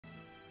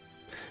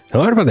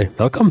Hello everybody,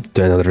 welcome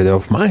to another video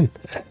of mine,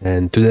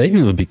 and today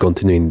we will be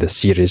continuing the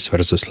series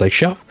versus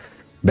Lexiav,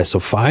 best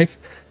of 5,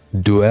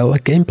 duel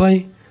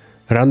gameplay,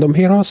 random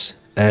heroes,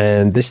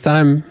 and this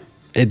time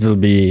it will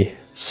be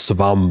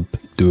swamp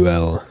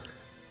duel.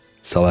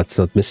 So let's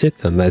not miss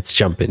it and let's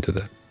jump into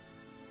that.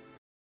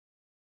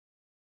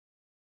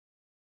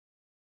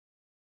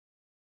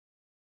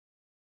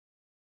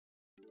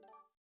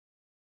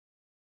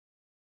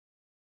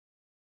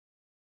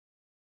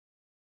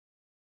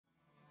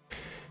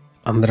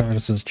 Andra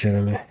versus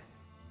Jeremy.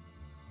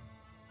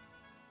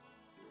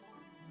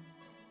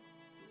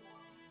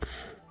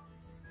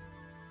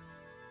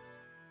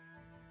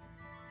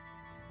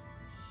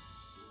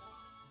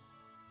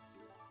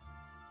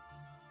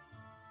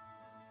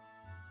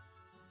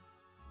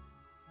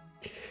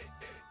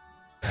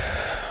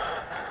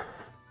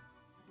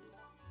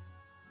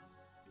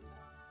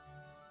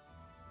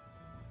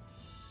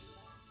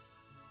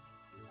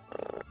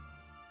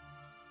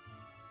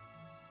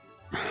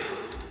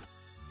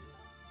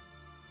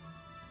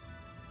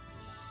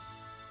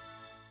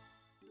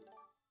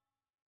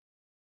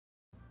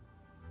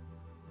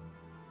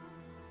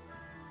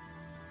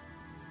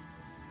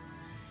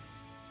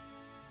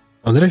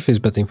 I wonder if he's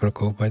betting for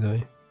Cove, by the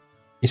way.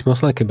 He's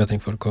most likely betting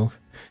for Cove.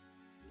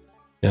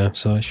 Yeah,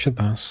 so I should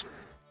pass.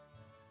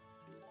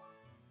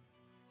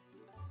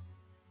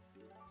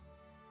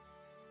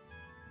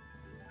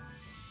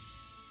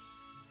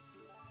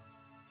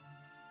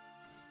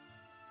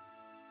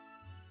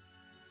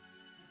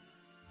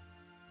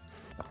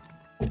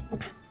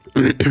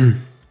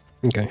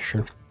 Okay,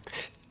 sure.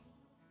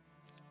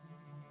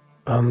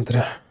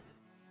 Andra.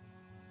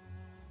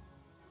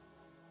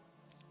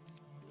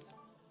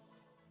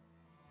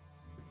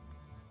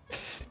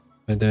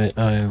 By the way,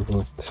 I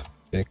would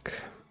pick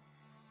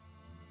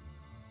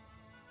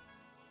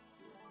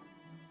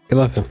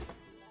Lexiav.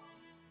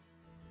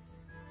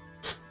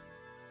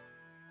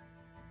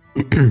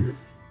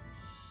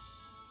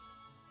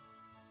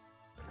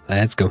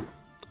 Let's go.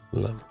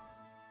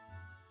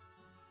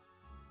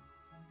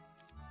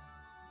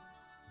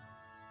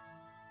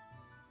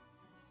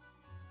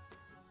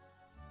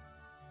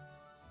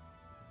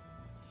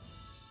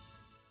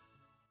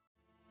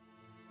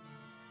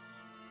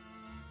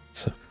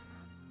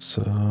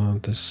 So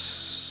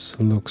this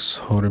looks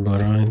horrible,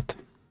 right?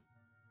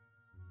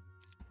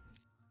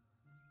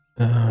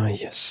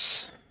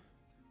 Yes.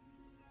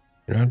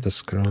 Here are the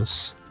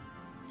scrolls.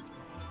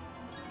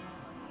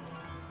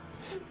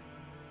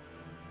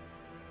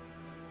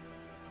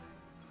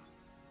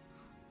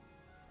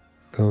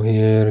 Go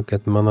here,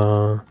 get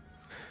mana.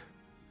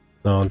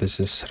 No, this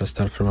is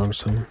restart from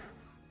awesome.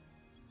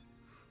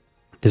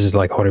 This is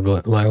like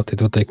horrible layout.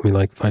 It will take me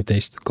like 5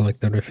 days to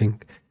collect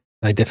everything.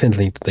 I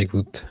definitely need to take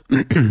wood.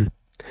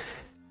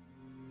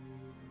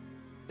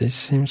 This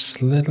seems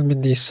a little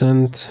bit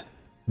decent,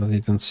 but I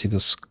don't see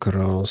the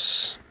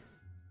scrolls.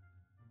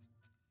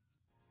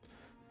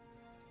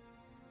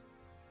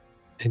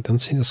 I don't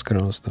see the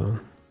scrolls though.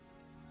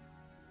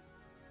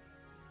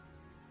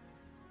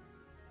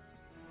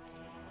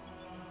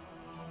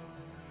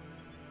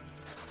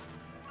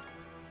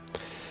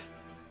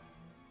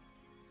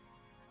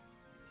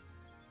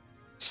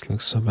 This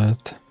looks so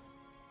bad.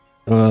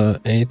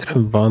 8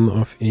 and 1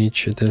 of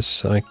each.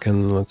 This I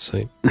can, let's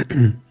say,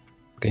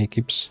 okay,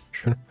 keeps,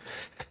 sure.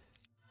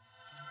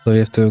 So you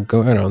have to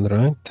go around,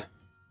 right?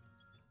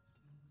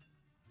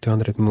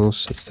 200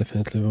 moves, it's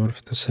definitely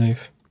worth to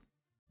save.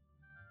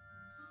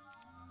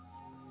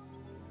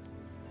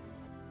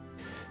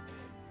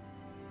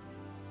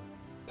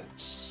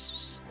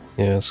 That's,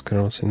 yeah,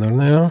 scrolls in there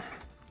now.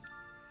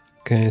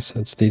 Okay, so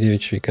that's DD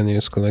which we can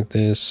use, collect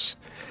this.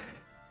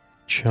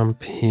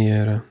 Jump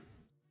here.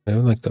 I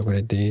would like to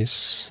upgrade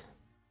these.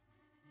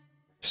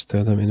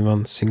 Store them in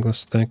one single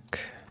stack.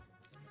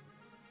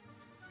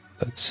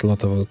 That's a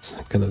lot of wood,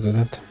 I cannot do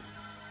that.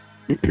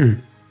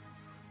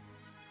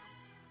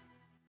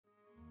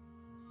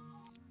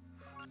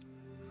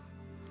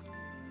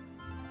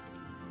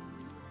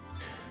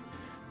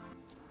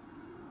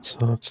 So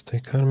let's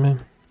take army.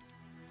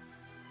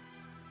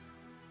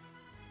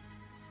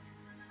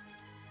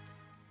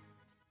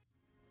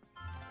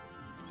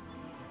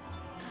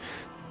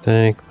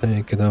 Take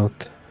it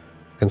out.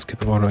 Can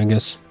skip war, I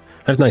guess.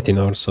 I have 19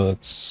 hours, so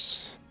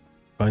that's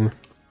fine.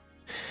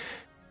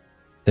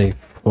 Day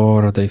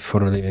 4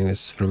 leaving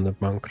this from the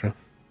bunker.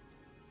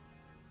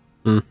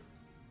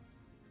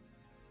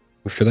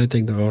 Should I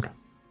take the war?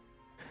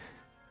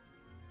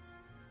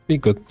 Be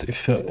good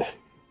if I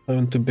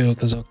want to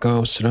build as a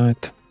goes,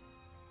 right?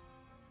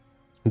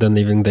 Then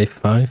leaving day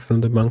 5 from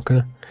the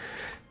bunker.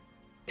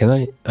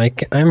 Can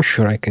I'm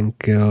sure I can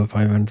kill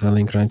Wyvern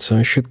Dwelling, right? So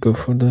I should go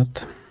for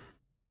that.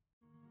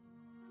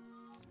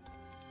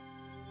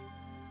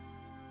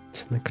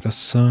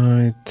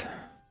 Necrosite.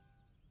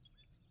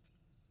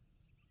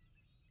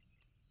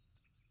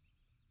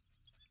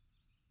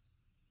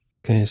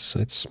 Okay, so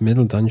it's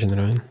middle dungeon,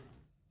 right?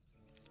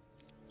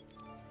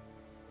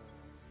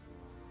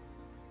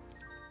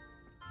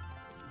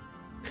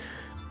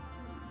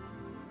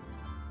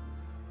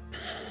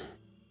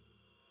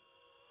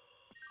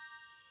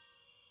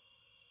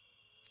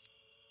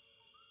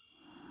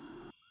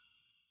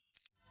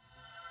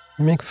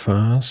 Make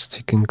fast,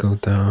 he can go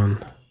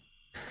down.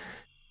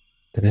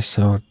 There is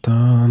our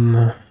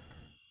down.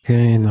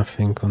 Okay,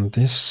 nothing on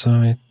this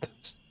side.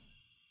 That's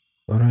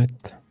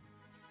alright.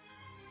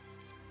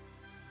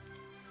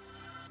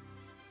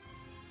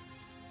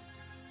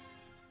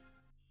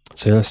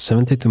 So he has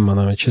 72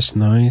 mana, which is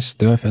nice.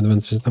 Do I have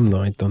advantage with them?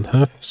 No, I don't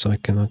have, so I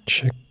cannot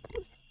check.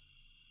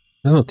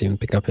 I'll not even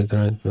pick up it,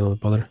 right? Will not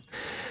bother.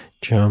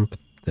 Jump,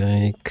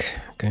 take,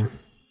 okay.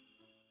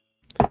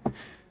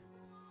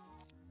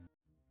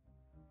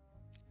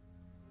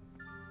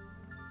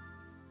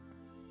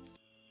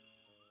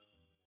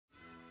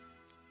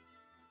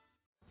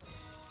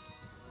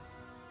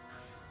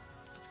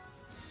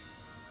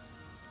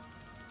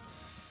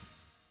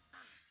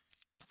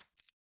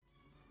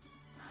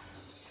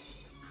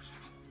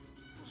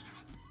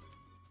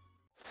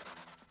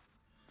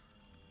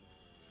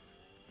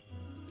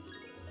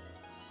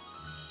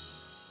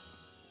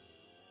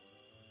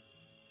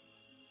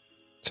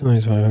 It's a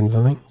nice wyvern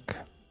dwelling.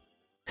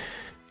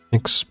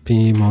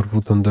 XP, more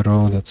wood on the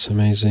road, that's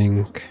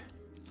amazing.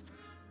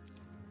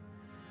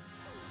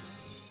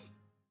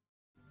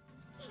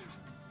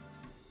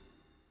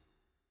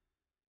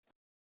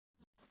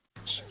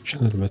 It's a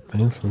little bit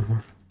painful. Huh?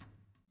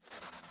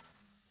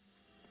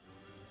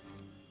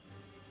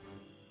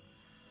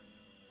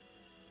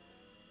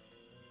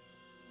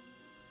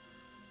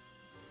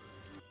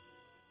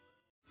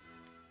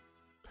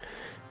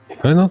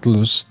 If I not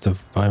lose the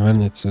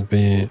wyvern, it would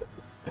be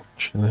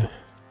actually.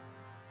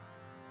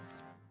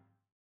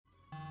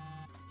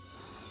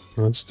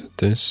 Let's do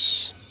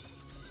this.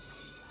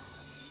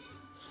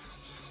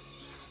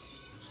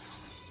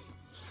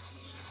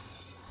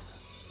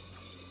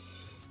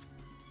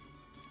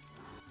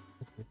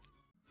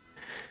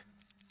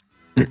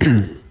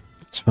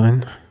 It's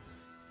fine.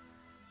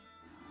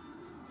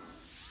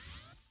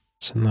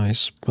 It's a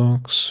nice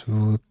box,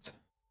 wood,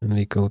 and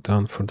we go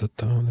down for the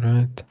town,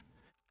 right?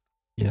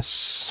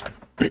 Yes.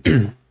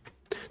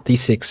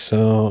 D6,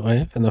 so I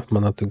have enough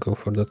mana to go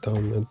for the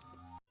town at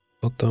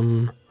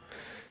bottom.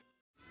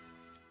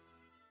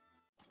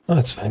 Oh,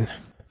 that's fine.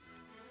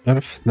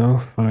 Earth, no,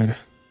 fire.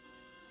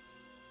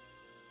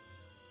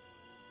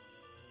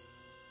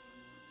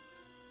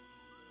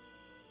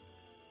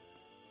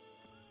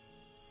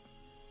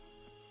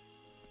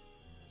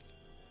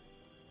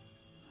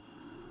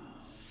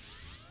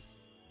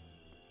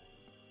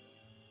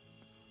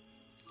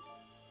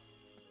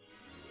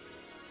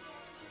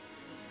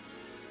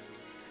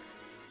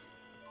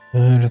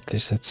 At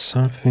least that's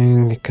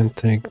something. We can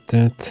take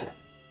that.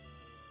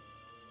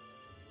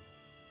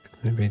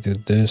 Maybe do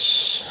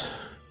this.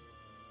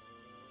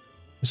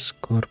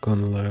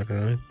 Gorgon lair,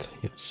 right?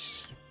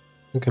 Yes.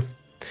 Okay.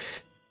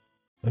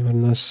 Never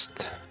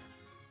nest.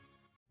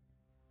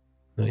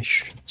 I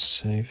should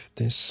save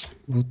this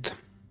wood.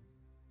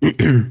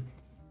 I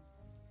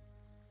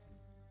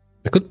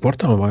could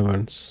port our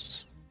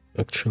wyverns,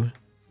 actually.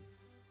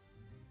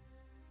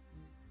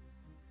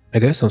 I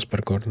do have some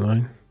spare cord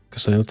 9.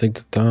 Because I will take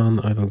the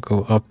town, I will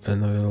go up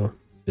and I will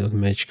build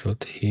Mage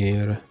Guild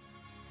here.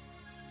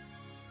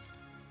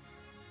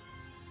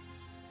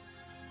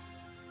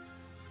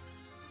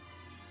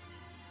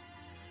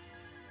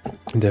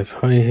 They have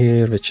high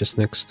here, which is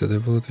next to the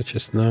wood, which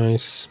is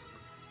nice.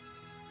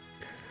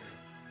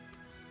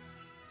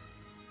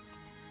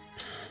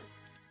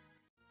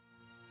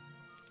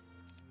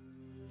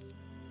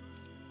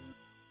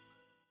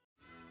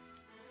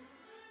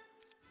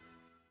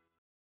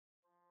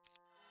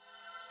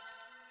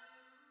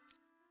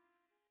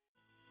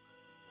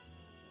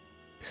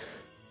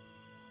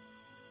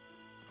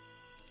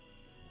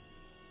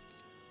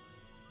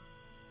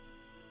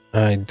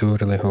 I do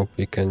really hope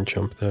we can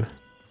jump there.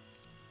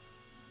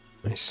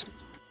 Nice.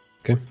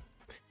 Okay.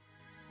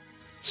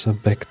 So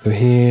back to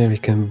here, we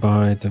can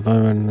buy the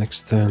wyvern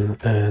next turn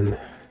and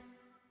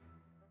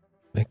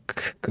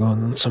like go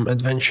on some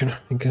adventure.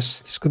 I guess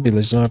this could be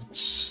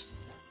Lizard's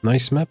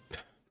nice map.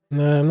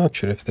 Nah, I'm not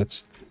sure if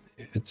it's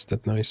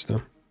that nice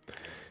though.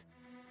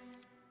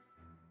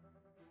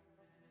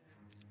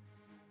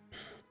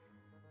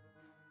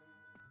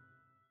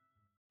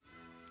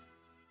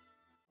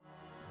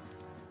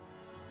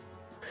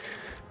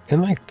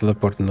 Can I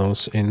teleport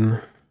nulls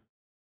in?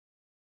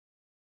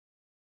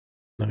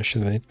 No, I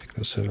should wait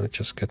because I will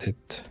just get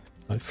hit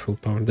by full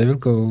power. They will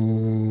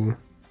go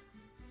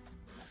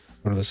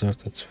for Lizard,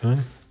 that's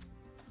fine.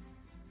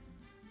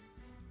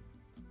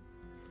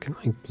 Can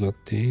I block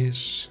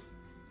these?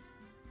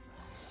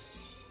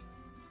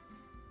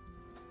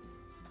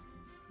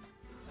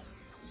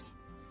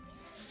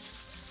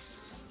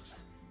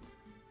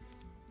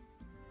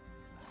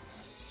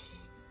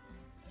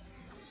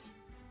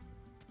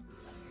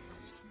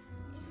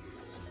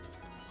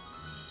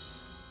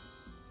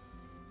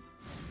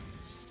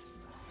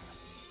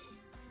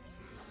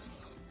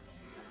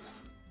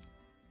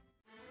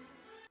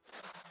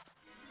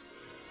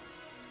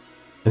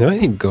 I know I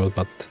need gold,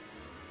 but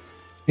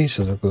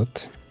pieces are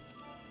good.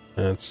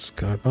 That's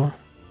Garbo.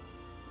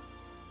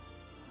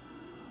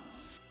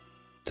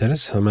 There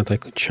is helmet, I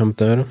could jump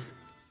there.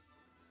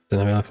 Then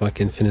I will have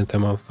like infinite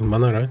amount of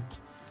mana, right?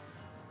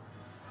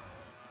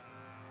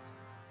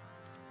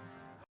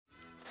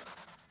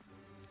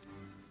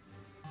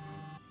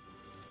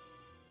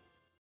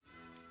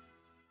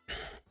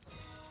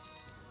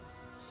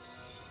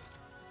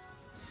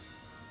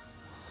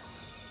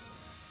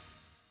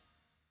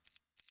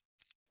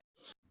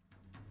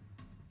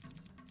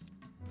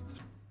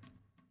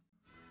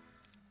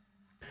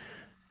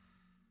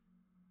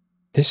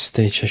 This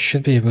stage I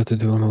should be able to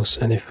do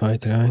almost any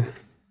fight, right?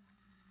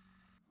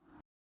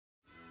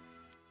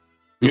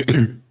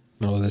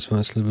 Although this one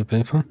is a little bit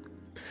painful.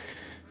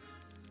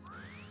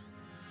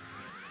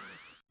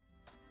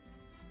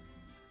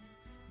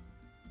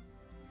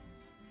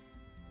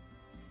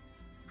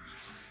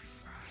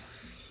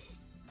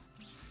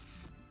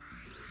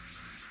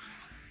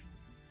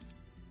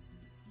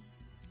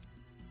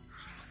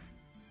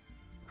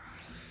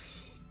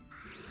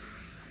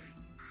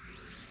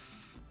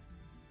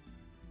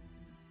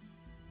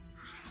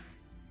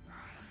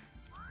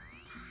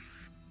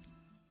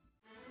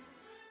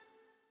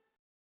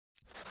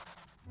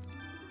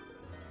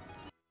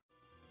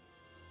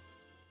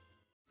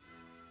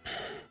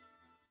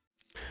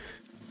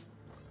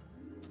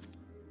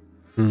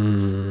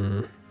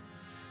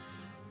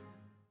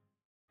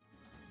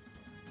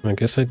 I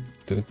guess I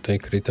do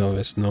take Retail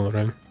as null,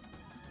 right?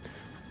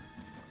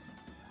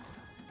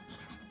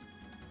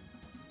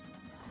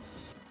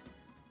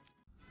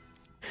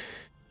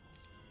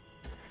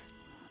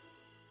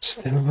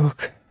 Still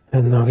book.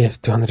 And now we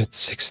have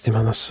 260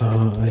 mana, so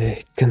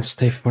I can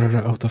stay further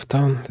out of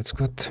town. That's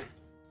good.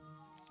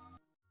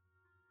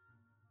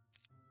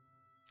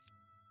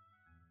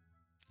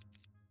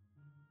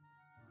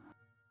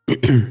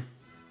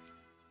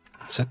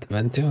 Set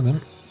 20 of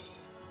them.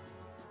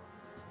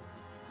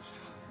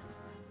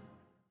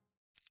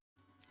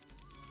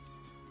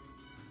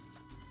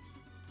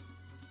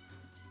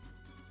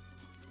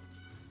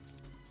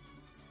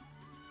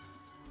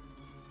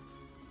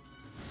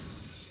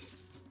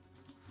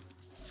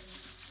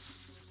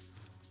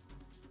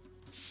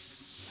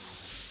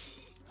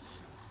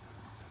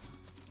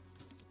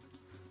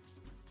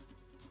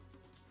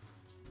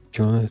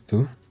 Kill another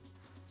two.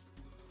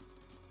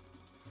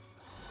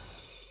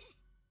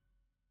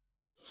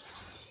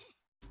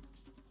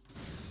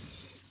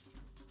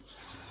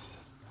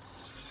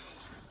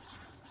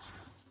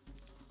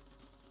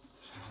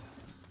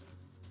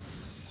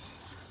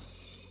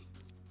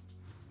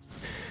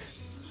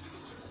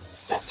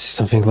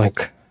 Something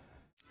like...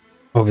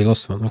 Oh, we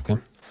lost one, okay.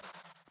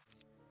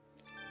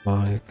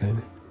 Why, okay.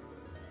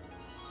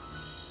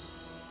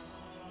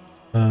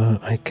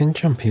 I can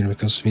jump here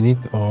because we need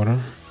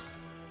aura.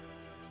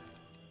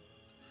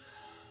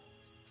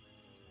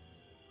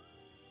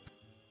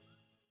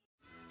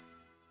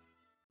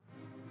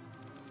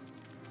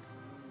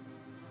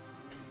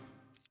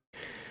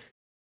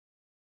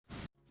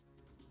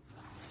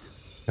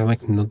 I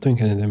like not doing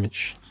any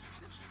damage.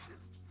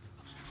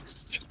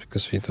 It's just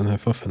because we don't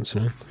have offense,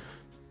 right?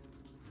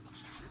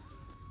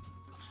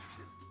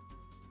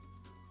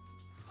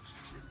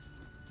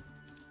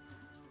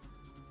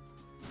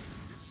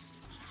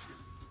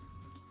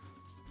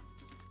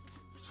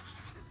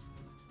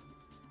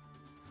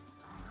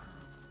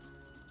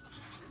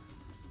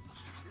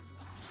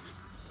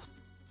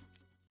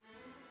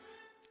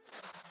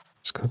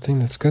 Scouting,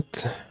 that's good.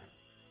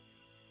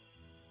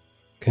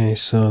 Okay,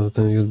 so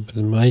then we'll build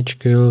the Mage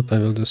Guild, I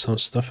will do some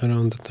stuff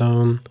around the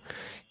town,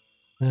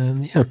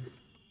 and yeah.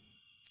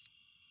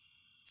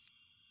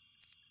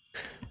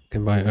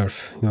 Can buy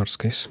Earth, in Earth's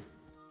case.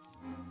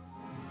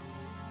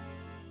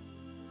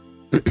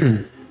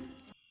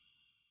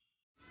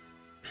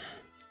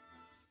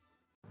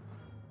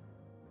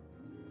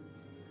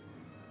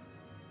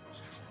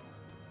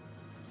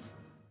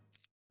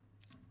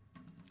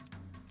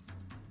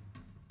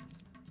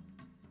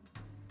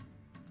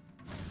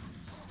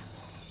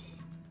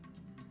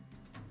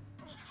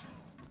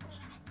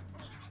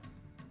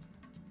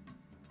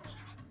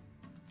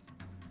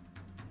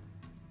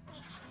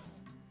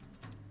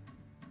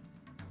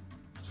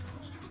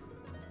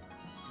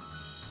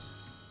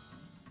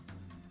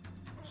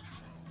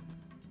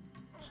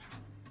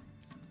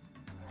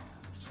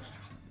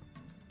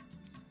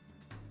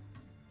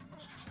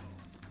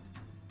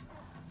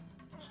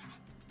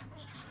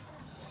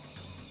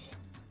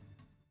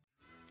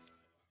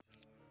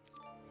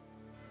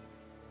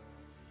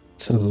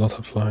 It's a lot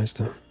of flies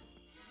though.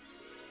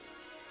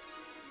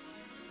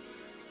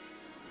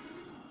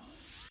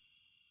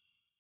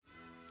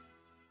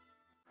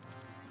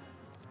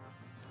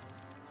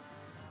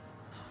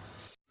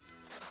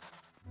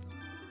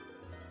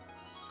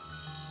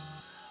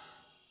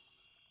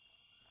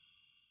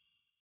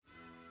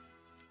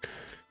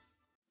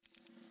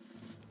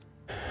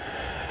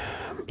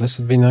 This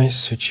would be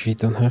nice, which we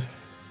don't have.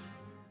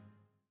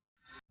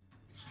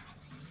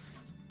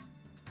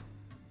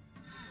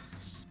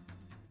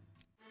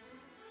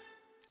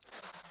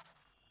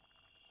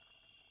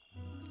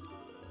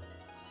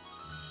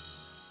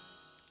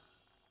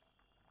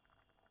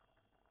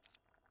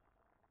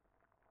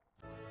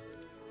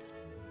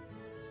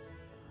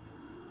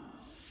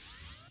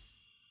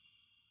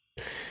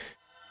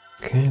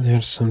 Okay,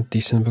 there's some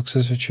decent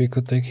boxes which we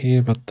could take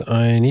here, but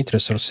I need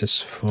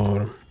resources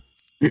for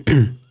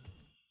the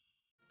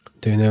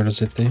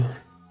university.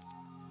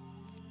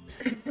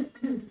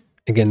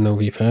 Again, no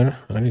VFR.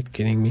 Are you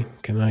kidding me?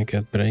 Can I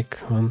get break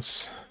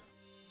once?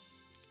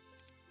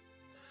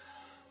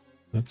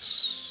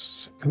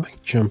 Can I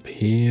jump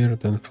here,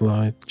 then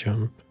fly,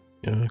 jump?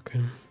 Yeah,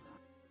 okay.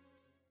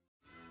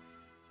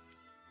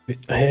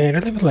 I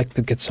really would like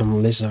to get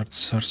some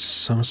lizards or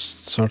some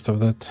sort of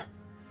that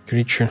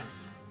creature.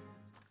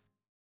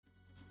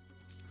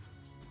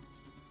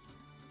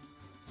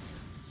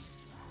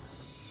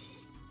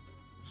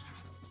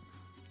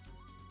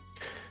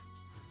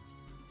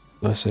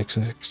 Plus X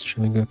is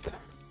actually good.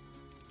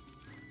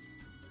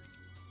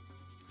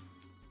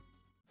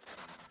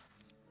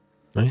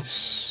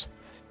 Nice.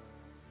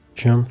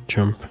 Jump,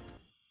 jump.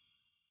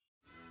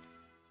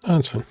 Oh,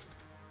 that's fine.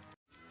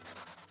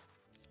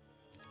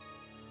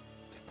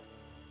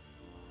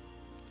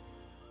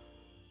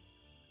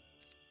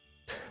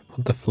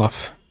 What the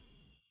fluff?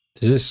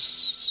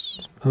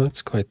 This... Well,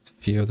 that's quite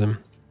a few of them.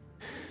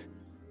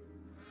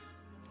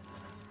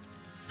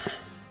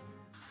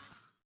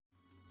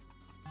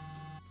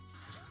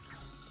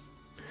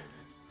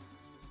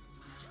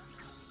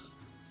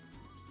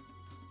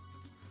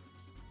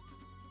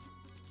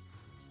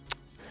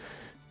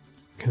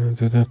 Can I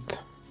do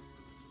that?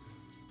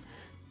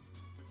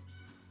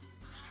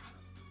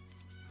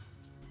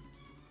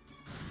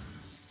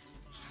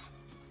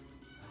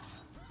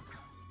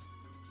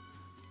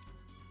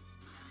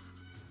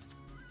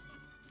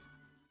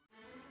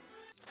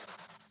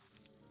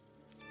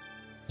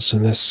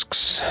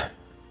 Basilisks.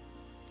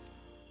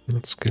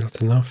 Not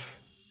skilled enough.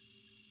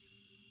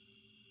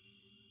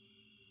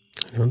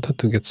 I wanted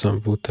to get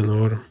some wood and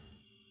ore.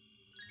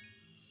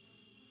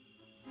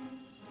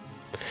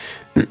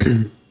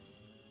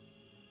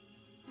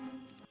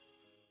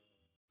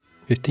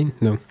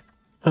 $15? No.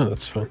 Oh,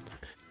 that's fine.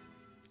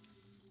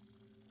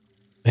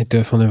 I do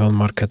have only one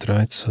market,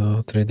 right?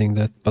 So trading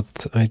that,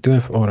 but I do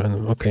have ore.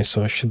 Okay,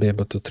 so I should be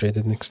able to trade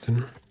it next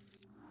turn.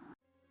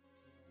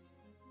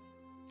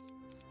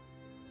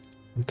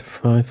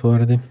 5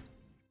 already.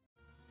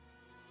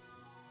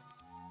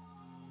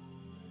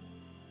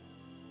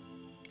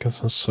 Got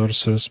some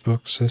sorcerer's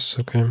boxes,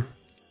 okay.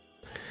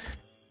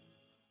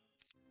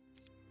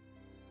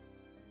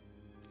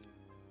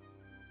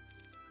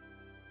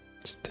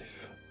 Stiff.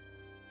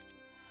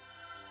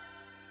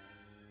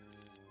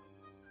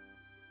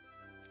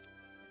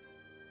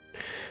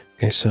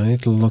 Okay, so I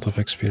need a lot of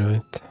XP,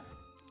 right?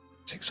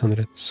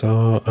 600.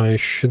 So I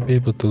should be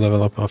able to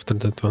level up after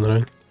that one,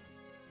 right?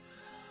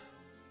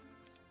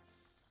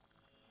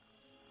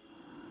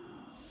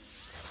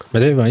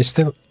 But if I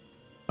still...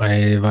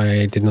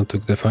 I did not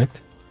took the fight.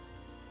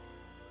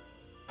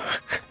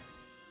 Fuck.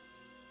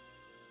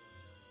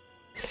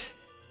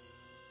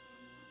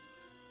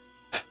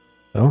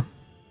 Oh,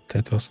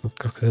 that was not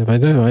calculated. By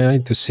the way, I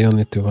do see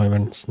only 2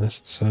 wyverns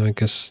nests, so I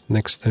guess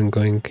next turn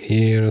going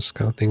here,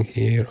 scouting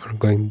here, or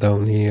going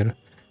down here.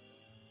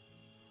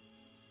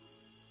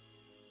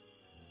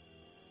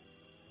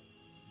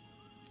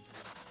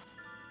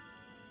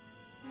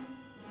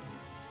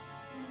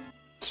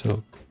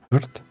 So,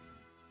 hurt?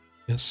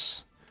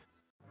 Yes.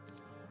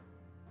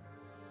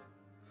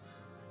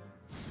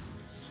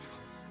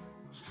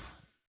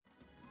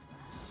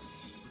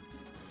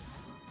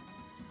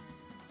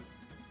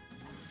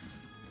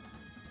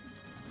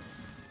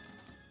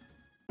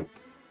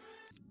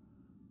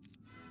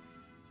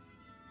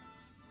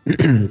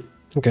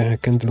 Okay, I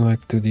can do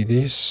like 2D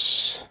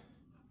this.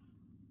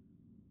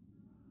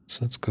 So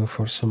let's go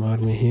for some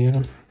army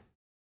here.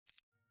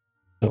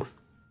 Oh.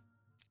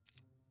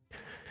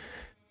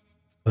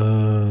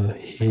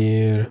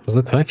 Here. Was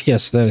it high?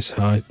 Yes, that is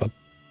high, but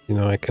you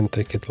know, I can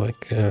take it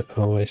like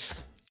always.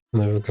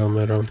 And I will go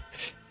around.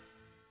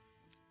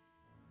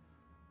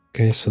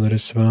 Okay, so there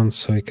is one,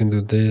 so you can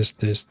do this,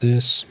 this,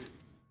 this.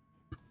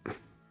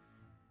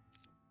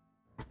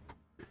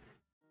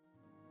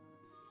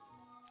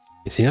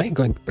 Is he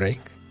going to break?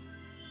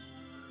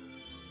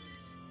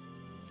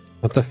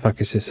 What the fuck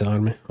is his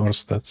army or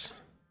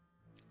stats?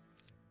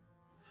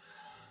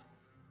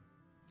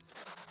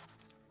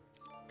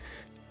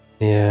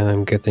 Yeah,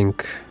 I'm getting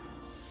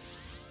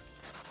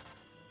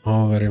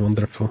all very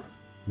wonderful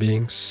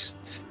beings.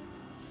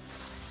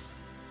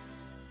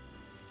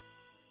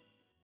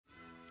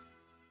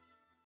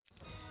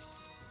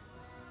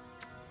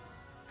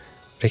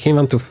 Breaking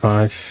 1 to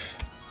 5.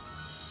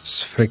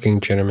 It's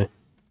freaking Jeremy.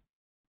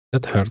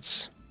 That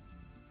hurts.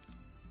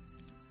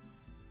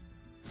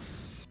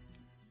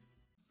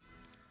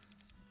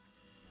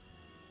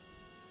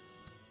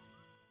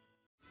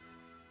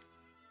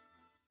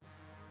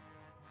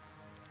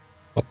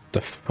 What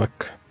the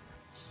fuck?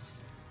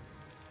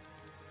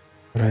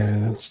 Right,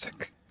 then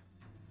stick.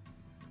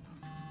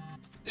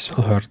 This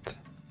will hurt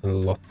a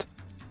lot.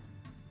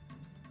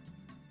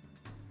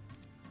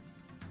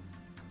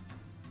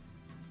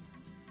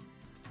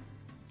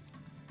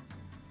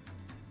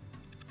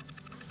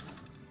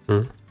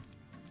 Hmm.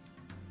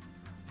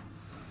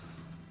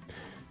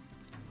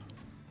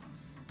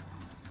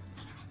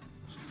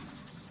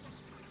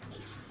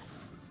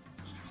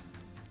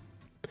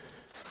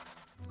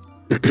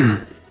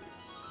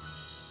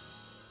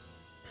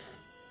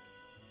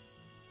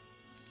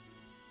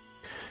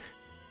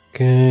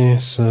 Okay,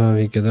 so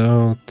we get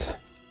out.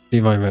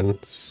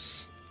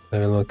 Revivals. I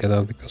will not get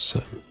out because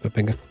I'm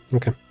pepping it.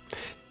 Okay.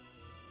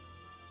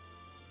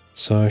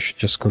 So I should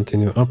just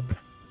continue up.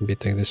 Maybe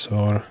take this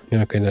ore.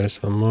 Yeah, okay,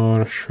 there's one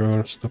more.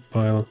 Sure,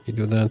 stockpile. You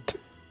do that.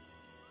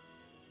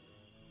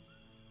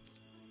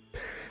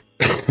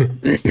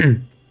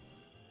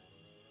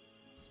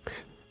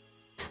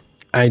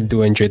 I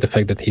do enjoy the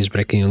fact that he's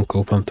breaking on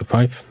Cove 1 to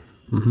 5.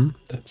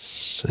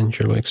 That's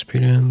enjoyable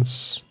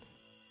experience.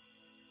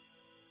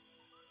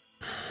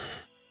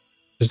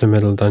 Just the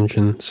middle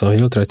dungeon, so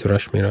he'll try to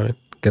rush me, right?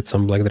 Get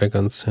some black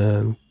dragons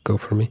and go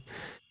for me.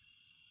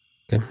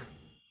 Okay.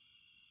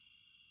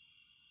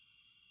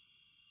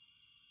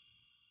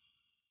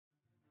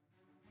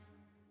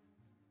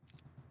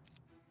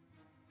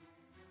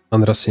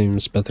 Andra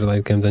seems better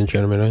late game than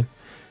Jeremy, right?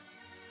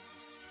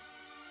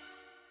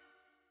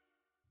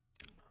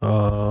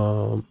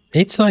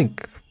 It's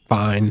like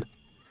fine.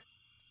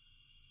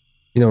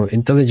 You know,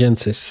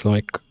 intelligence is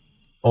like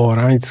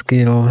alright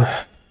skill,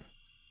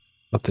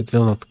 but it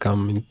will not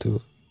come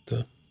into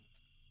the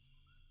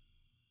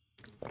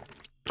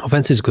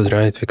offense is good,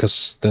 right?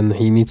 Because then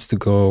he needs to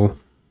go.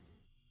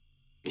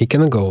 He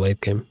cannot go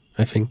late game,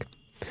 I think.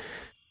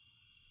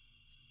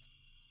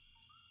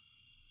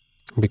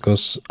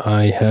 Because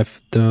I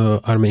have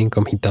the army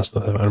income, he does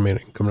not have army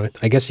income, right?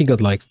 I guess he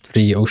got like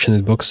 3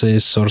 oceanid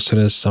boxes,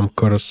 sorcerers, some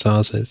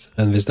corsairs,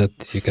 and with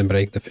that you can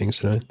break the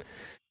things, right?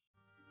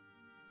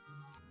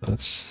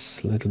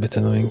 That's a little bit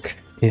annoying.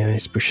 Yeah,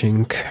 he's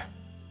pushing.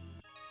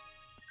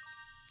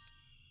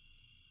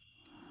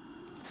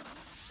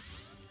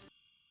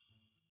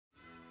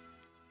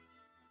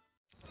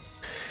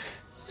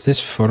 Is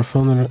this fourth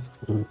one or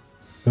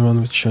the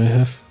one which I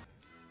have?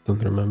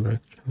 Don't remember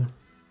actually.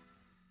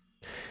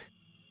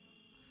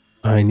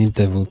 I need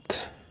the wood.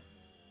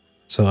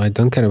 So I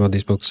don't care about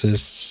these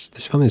boxes.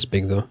 This one is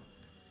big though.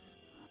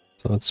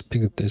 So let's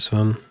pick this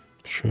one.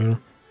 Sure.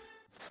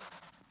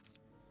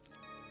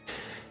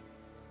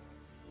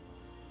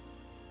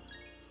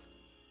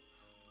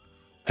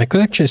 I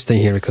could actually stay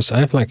here because I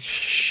have like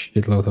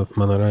shitload of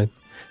mana, right?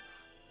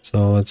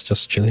 So let's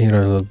just chill here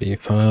and it'll be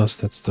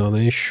fast. That's not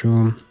an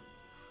issue.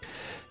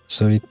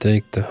 So we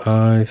take the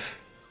hive.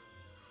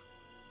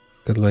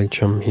 Could like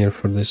jump here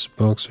for this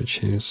box,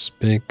 which is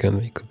big, and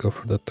we could go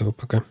for the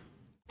top. Okay.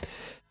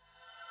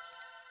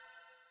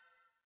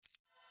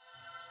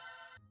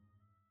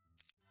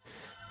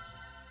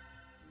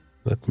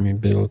 Let me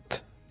build a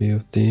few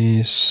of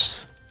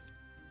these.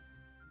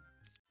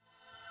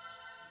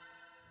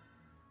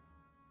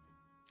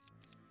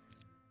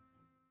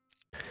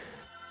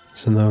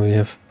 So now we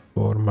have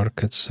 4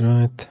 markets,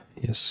 right?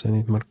 Yes, I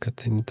need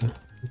market in the...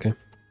 Okay.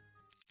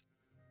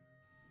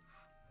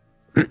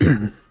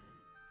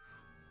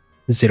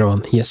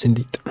 0-1, yes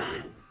indeed.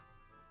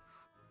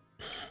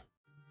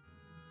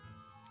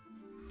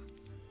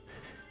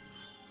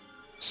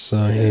 So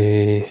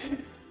he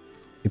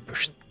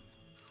pushed.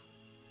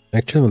 I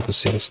actually want to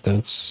see his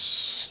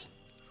stats.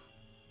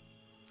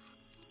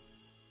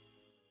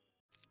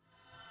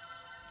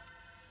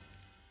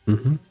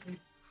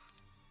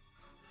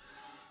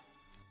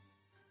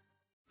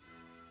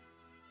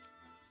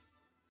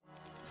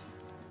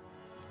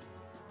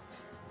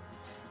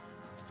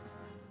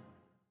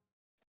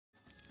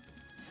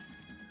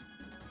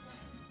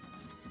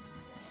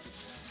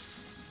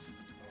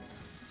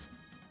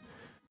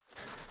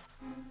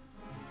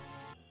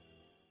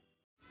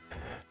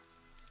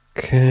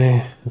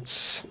 Okay,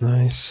 that's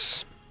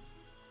nice.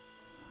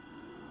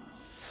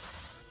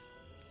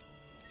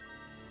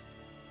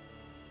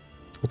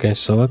 Okay,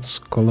 so let's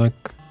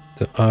collect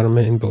the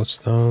army in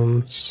both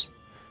towns.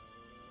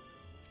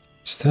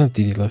 Still have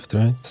DD left,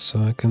 right? So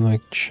I can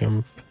like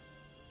jump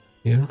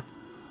here.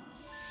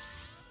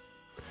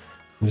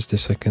 With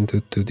this I can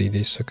do 2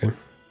 DDs, okay.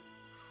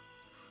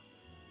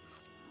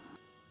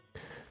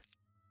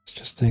 Let's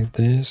just take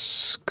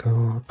this,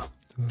 go up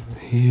to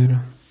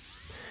here.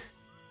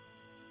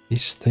 We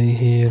stay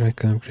here, I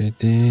can upgrade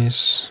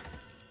this.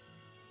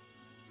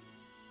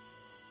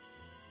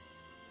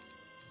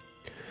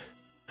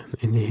 And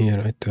in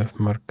here I do have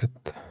market,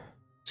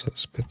 so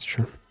that's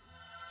better.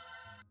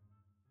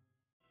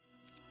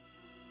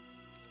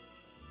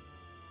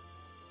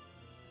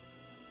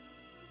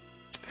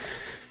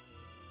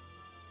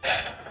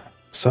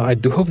 So I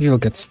do hope you'll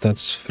get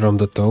stats from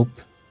the top.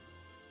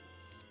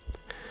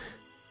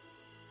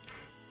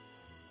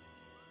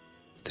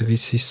 Do we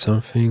see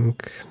something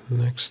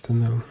next to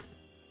no?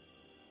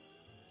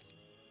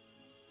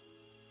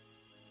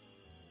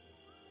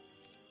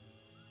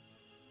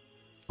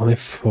 Only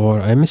 4.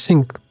 I'm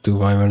missing 2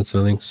 wyvern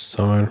dwellings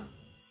somewhere.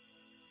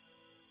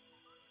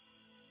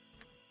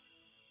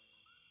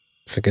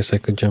 So I guess I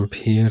could jump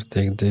here,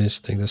 take this,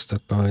 take the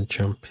stockpile,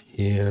 jump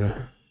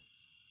here.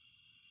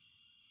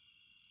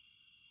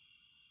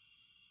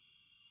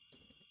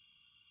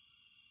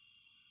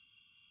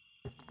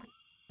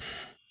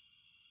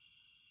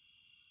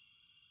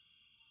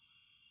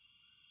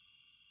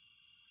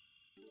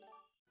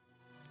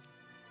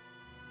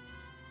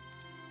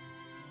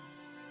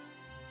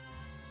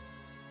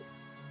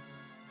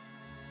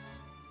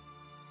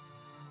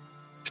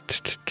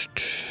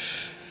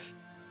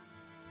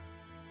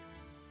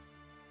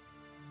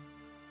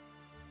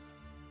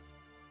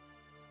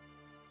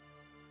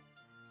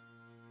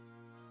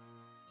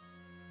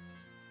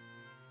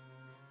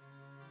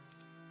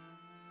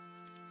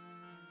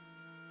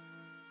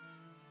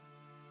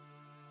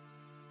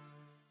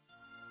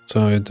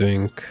 So you're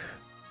doing...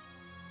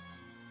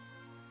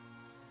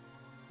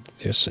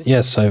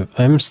 Yes,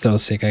 I'm still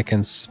sick. I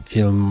can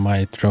feel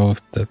my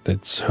throat that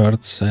it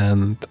hurts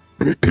and,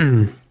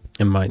 and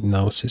my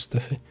nose is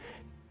stuffy.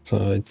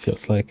 So it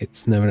feels like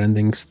it's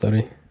never-ending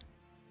story.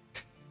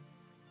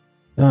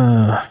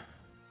 Me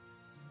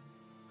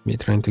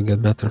trying to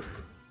get better.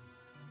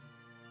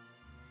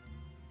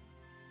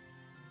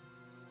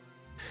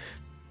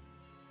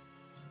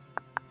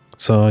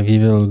 So we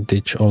will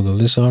ditch all the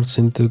lizards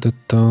into the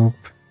top.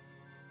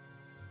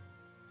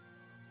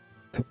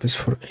 Top is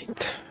for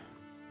 8.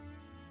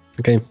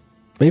 Okay,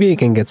 maybe you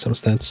can get some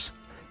stats.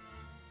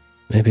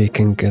 Maybe you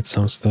can get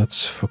some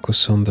stats.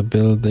 Focus on the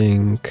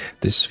building.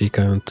 This week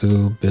I want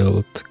to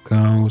build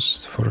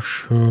cows for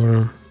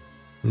sure.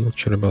 I'm not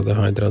sure about the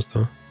hydras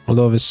though.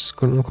 Although this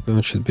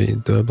complement should be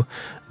doable.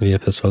 We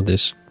have as well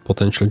this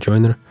potential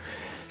joiner.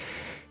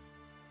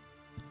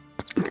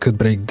 Could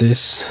break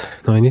this.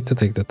 No, I need to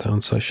take the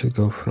town, so I should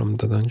go from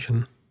the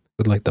dungeon.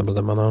 Could like double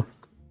the mana.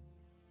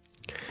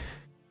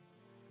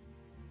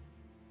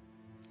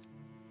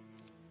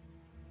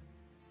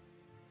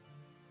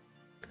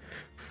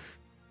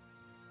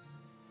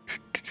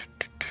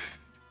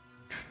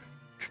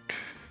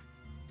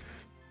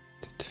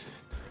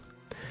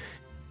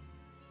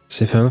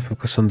 So if I'll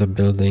focus on the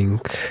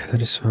building,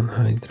 there is one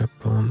hydra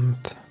pond.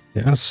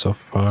 They are so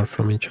far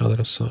from each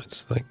other, so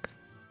it's like...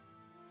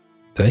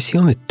 Do I see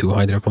only 2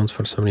 hydra ponds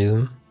for some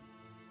reason?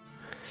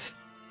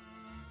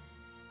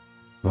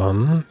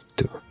 1,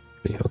 2,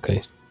 3,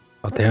 okay.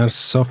 But they are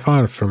so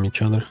far from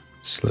each other.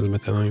 It's a little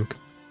bit annoying.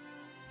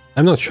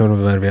 I'm not sure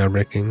where we are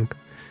breaking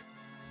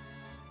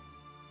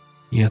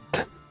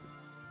yet.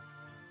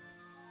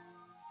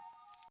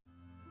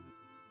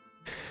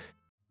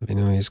 We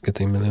know he's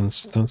getting million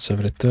stats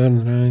every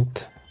turn,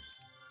 right?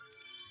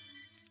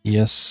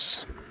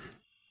 Yes.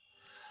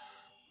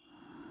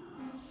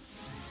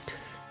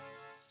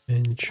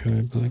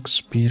 Enjoyable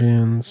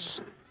experience.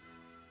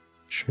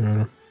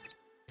 Sure.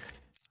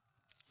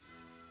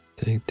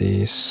 Take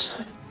these.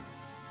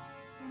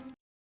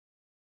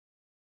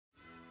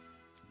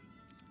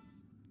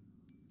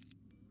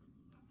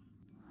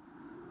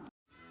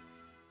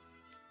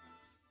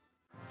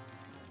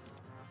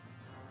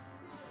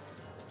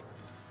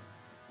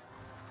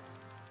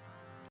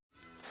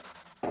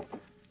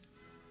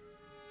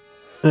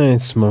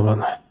 It's move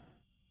on.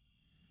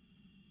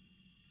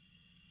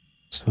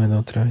 So why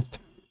not, right?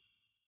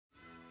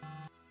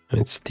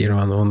 It's tier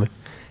 1 only.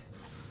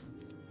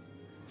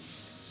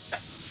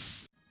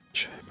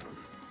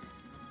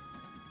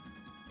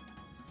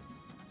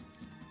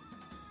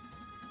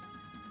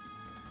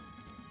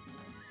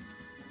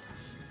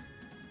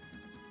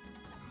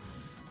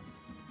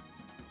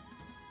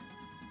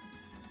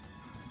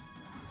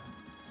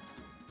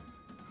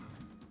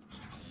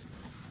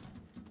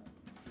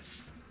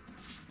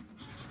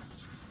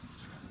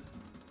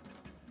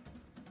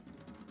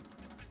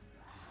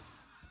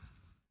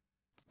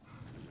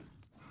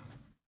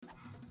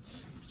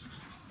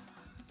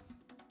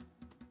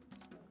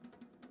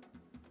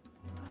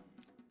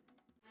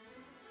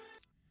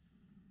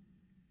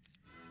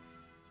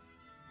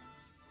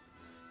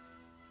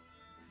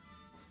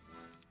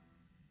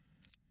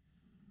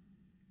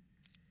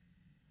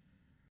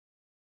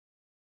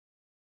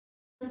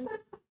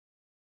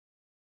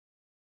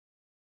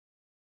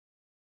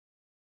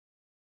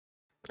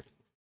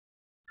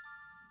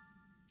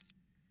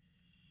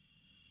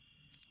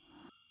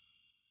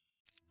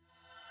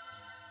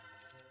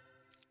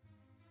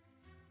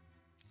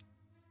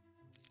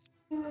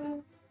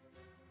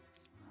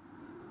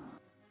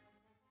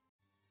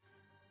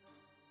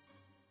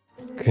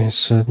 Okay,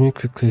 so let me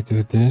quickly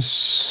do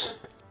this.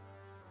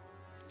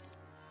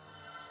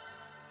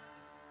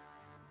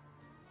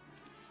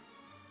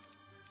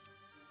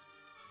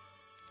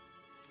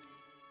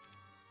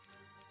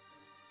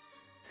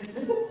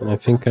 I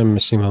think I'm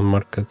missing one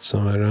market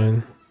somewhere,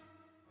 right?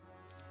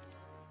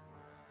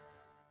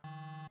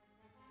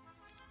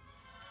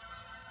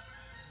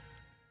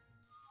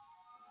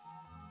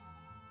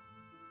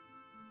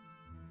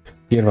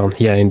 Tier 1,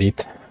 yeah,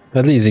 indeed.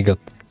 At least he got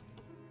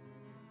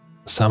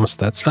some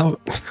stats. Well,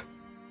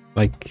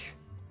 like...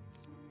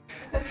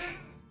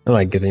 I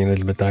like getting a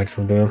little bit tired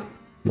from Duel.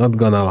 Not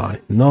gonna lie.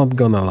 Not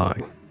gonna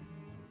lie.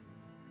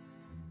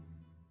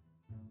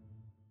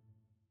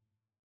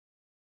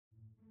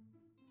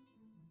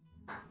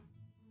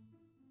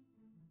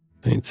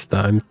 It's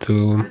time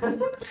to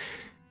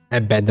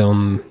bet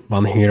on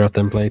one hero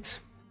template.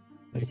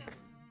 Like...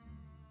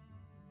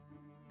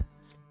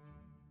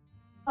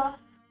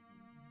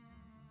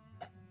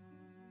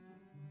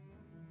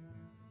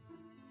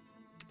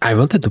 I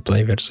wanted to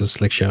play versus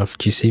Lexiav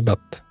GC, but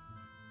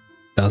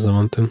doesn't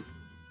want to.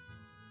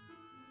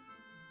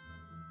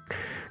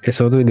 Okay,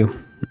 so what do we do?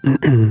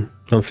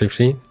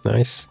 150,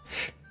 nice.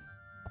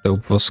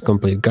 Dope was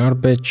complete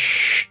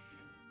garbage.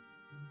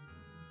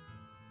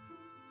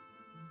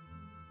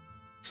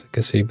 So I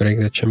guess we break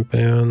the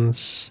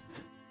champions.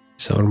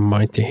 It's our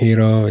mighty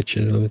hero, which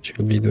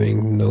will be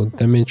doing no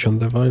damage on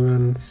the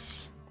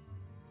wyverns.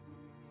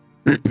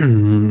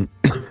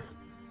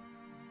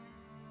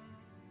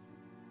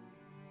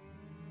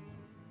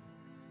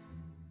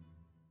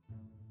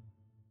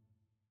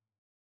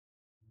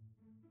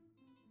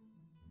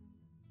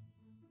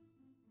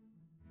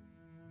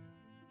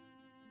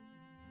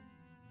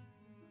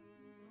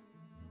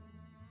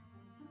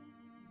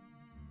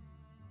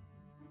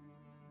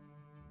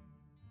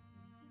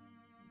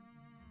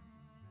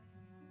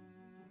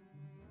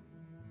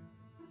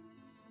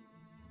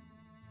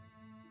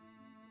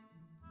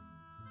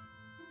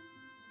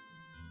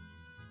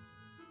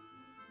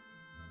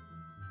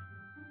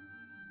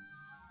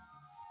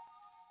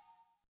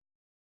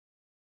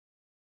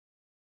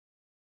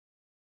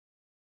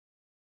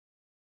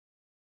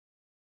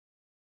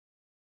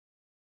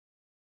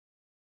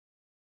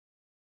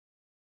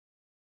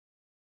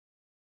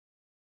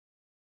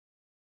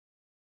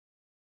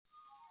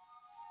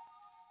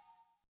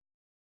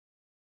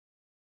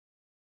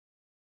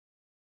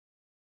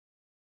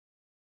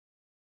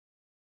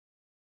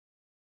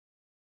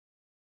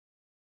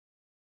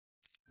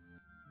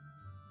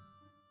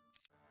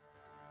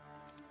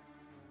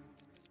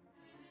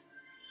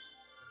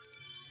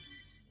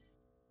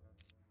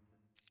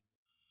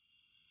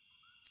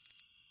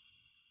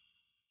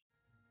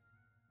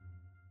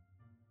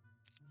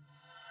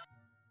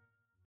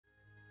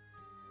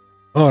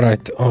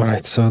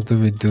 Alright, so do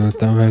we do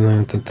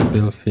tavern to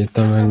build few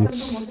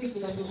taverns?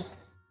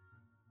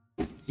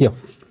 Jo.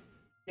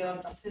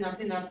 Dělat asi na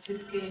ty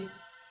narcisky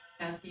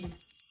nějaký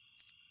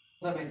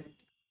zavek.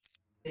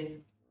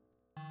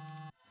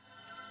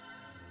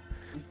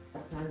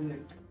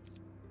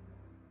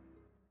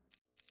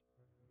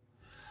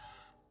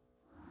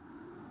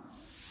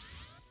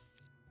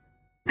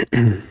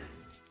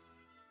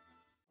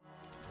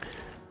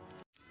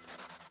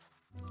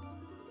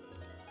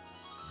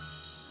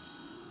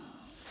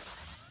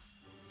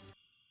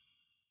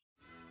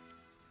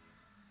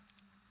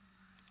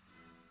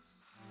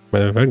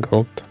 Whatever,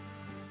 gold.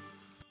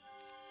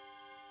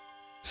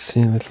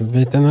 See a little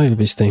bit, and I will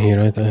be staying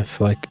here, right? I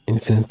have like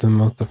infinite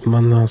amount of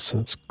mana, so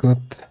that's good.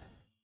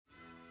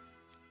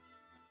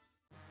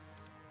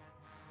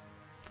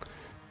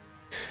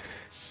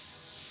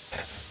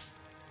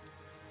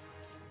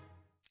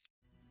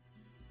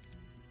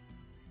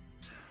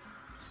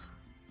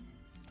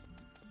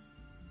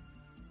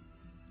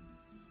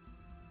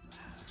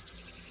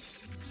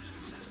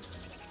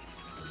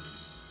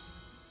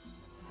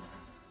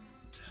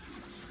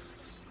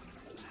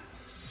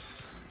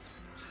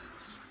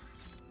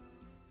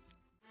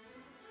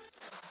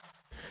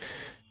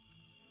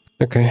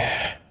 Okay.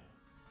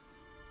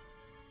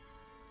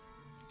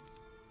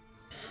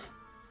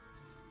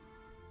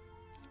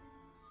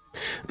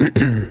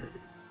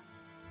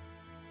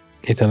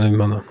 Eternal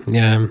mana.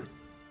 Yeah.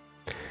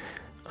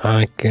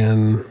 I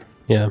can.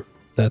 Yeah,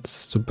 that's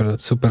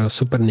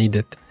super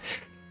needed.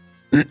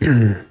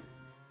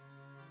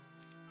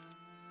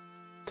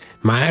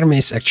 My army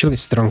is actually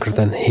stronger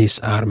than his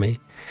army,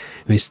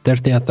 with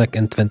 30 attack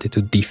and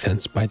 22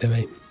 defense, by the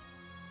way.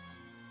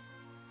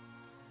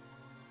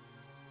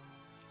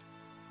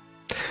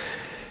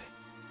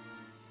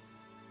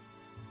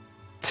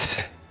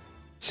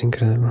 It's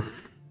incredible.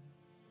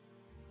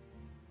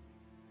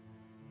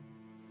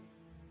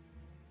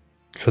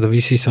 So do we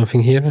see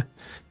something here?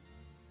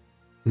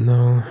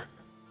 No.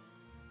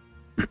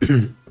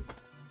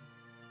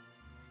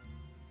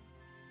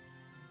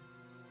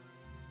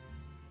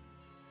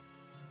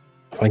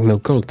 Like no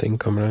gold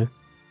income, right?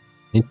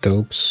 Need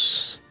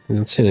taupes. I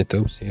don't see any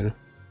taupes here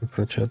in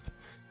front chat.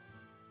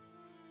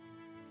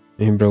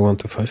 Bro 1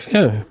 to 5.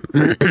 Yeah.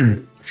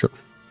 Sure.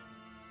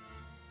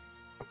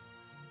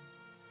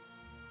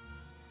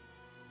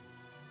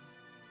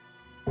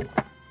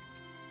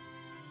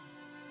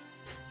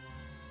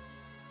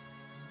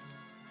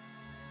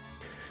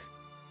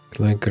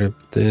 Like grab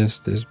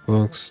this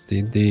box,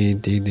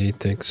 DD,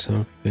 take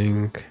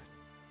something,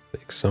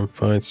 take some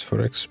fights for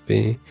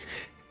XP.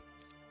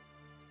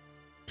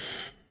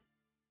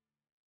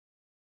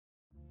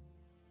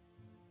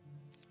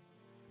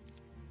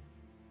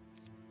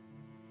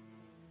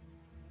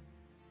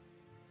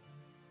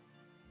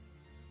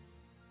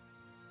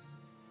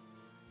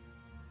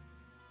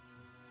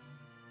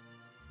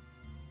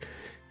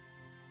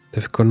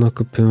 If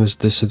cornucopia with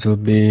this, it will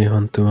be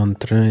 1-to-1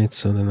 trade,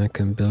 so then I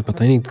can build.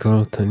 But I need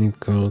gold.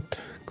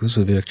 Goose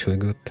would be actually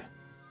good.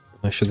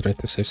 I should try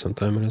to save some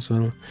timer as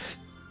well.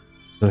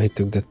 So he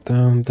took that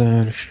down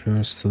there.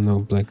 Sure, still no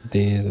black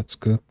D. That's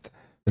good.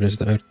 There is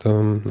the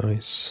airtome.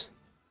 Nice.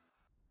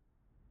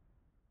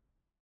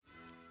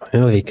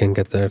 Finally, he can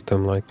get the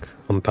airtome like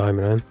on time,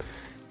 right?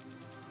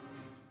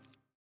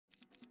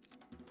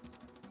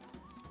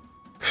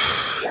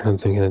 You're not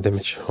doing any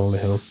damage. Holy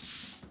hell.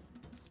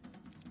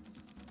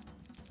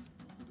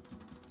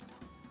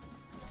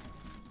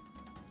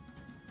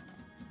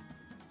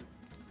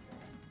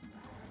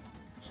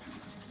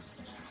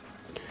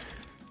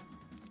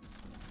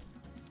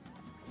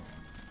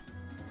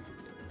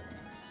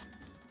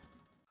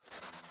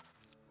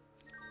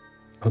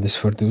 Oh, this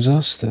fordoes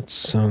us. That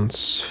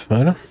sounds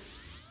fair.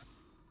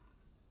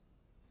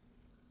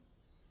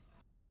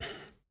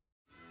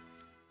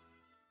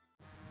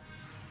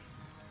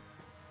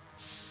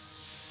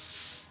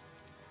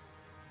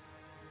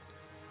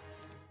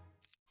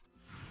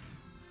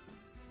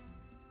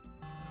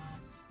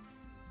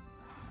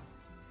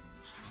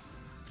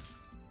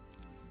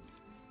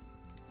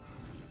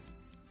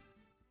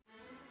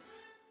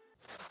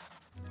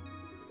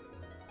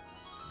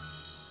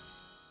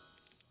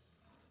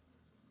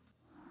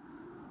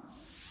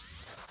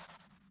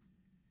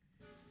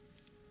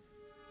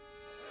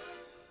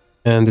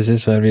 And this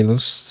is where we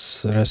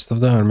lose the rest of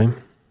the army.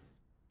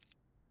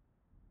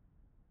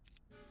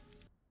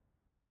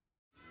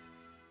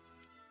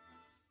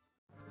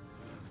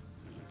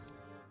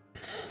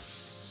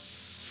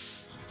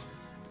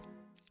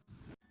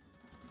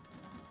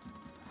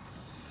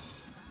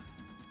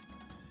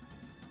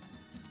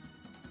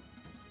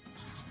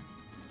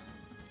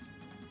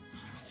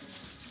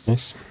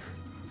 Nice.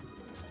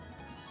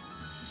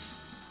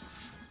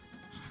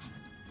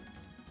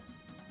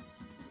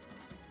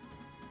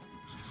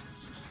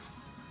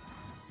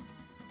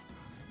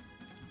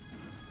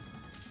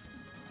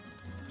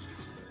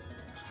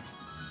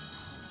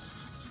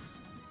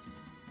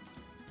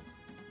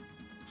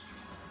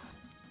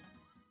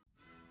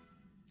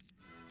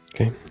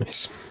 Okay,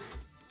 nice.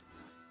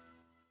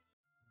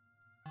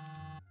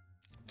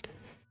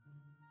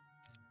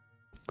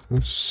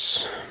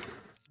 Oops.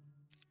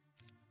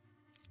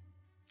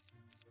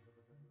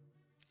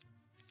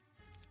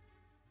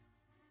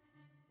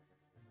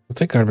 We'll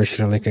take garbage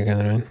relic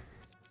again, right?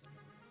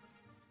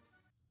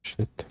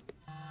 Shit.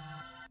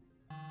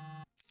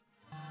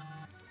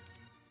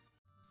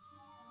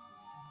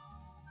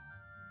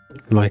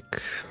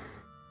 Like,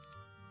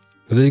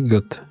 really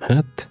good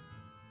hat,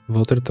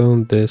 water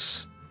tone,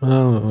 this.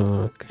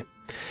 Oh, okay.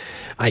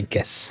 I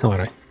guess.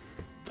 Alright.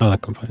 I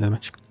like combine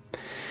damage.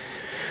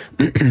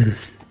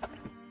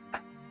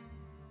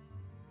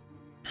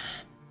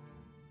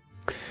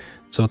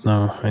 So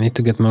now I need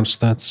to get more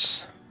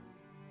stats.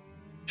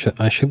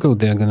 I should go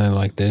diagonal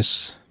like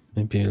this.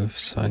 Maybe I'll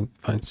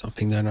find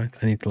something there, right?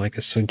 I need like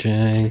a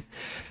Sujay.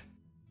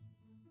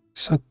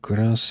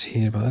 Sakura's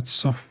here, but that's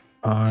so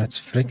far. It's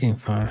freaking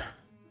far.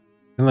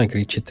 I can like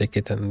reach it, take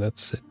it, and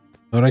that's it.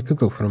 Or I could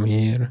go from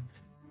here.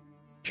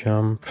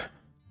 Jump.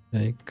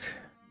 Like.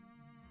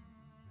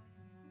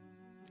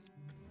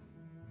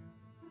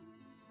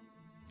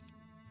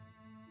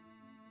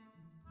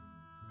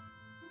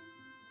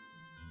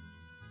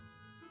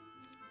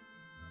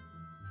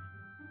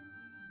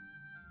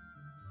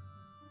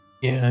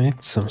 Yeah, I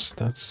need some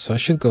stats. So I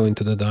should go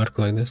into the dark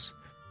like this.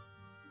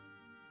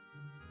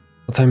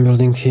 What I'm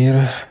building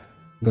here.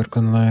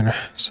 Gorgon Lair.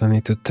 So I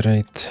need to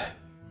trade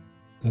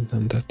that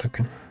and that,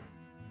 okay.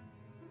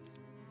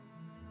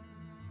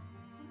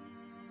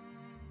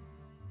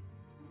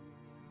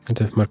 I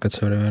have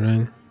markets everywhere,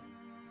 right?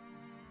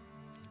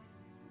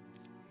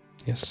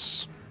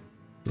 Yes.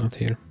 Not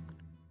here.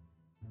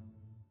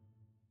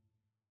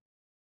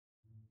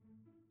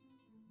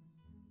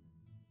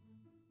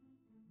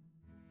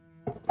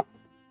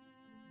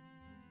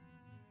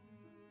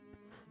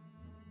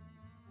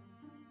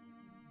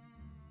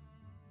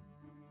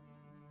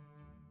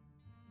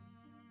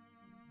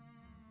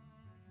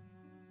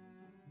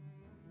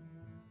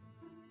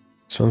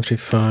 It's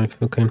 135,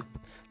 okay.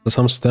 So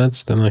some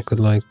stats, then I could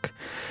like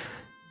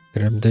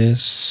grab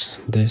this,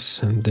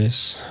 this, and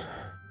this.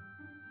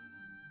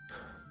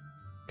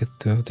 Get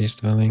 2 of these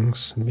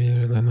dwellings, would be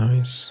really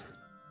nice.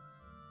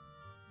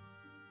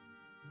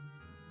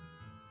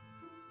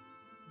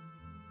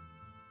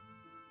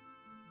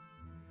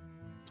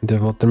 The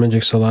water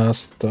magic's the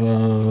last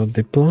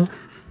diplo.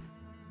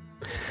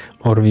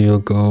 Or we will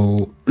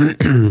go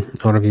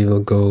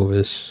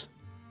with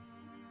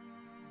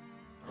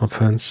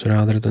offense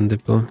rather than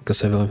diplo,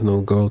 because I will have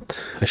no gold.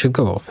 I should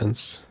go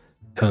offense.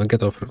 I'll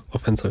get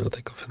offense, I will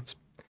take offense.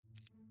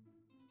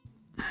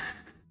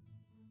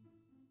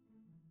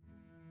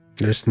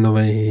 There's no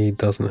way he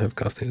doesn't have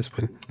casting at this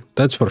point.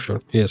 That's for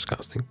sure, he has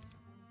casting.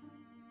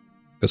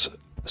 Because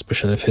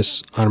especially if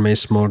his army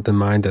is more than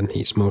mine, then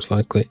he's most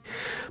likely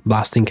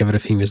blasting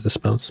everything with the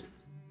spells.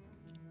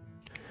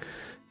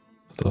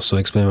 That also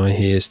explains why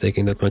he is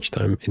taking that much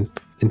time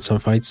in some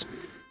fights.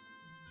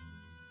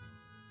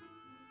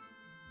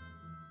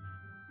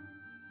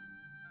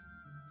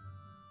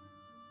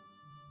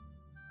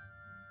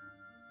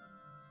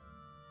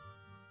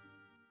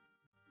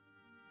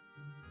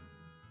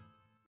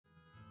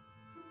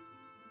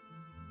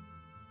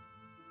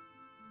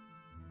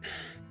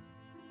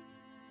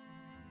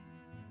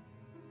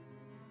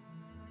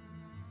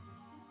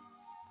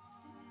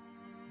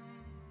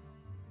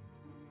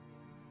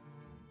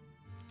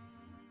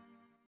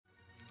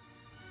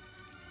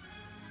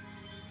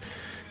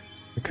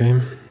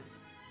 Okay.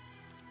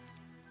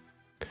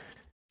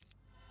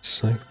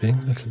 It's like being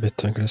a little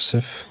bit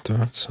aggressive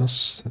towards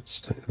us.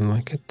 I don't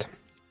like it.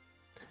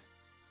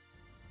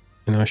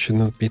 You know, I should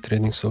not be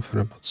trading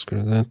sulfur, but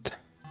screw that.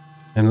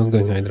 I'm not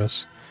going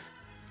Hydras.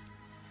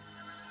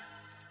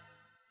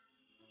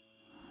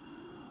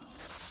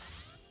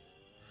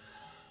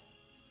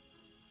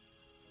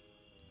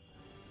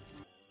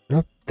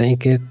 I'll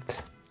take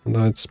it,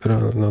 although it's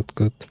probably not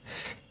good.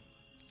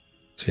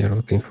 So we are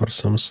looking for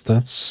some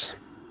stats,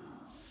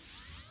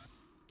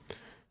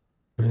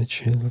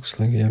 which it looks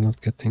like we are not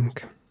getting.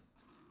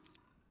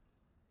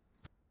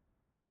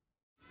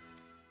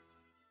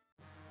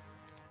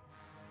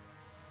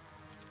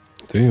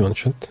 Do you one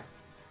shot?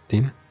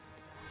 15?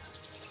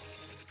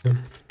 Yeah.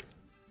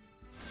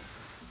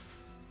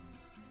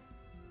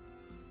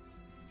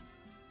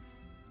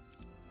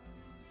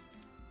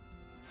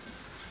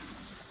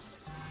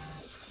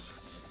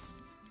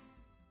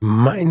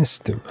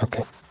 -2,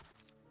 okay.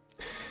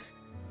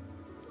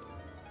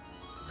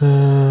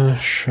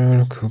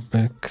 Sure, go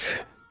back,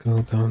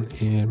 go down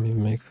here, we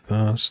make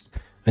fast.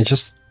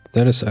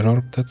 There is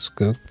error, that's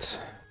good.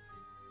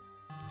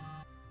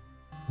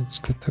 That's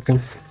good, okay.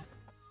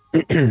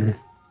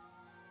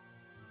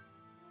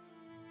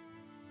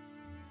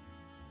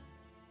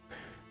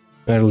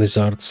 Where are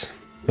lizards?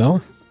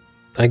 Well,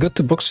 I got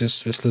 2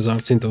 boxes with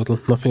lizards in total,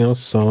 nothing else,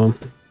 so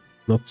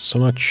not so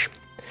much.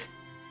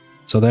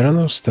 So there are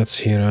no stats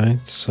here,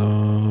 right? So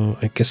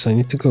I guess I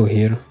need to go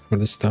here for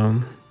this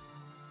town.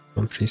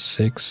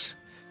 136.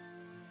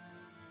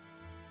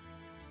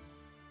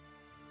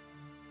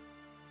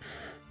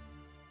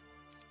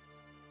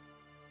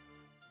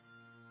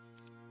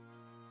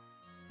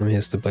 And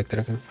here's the black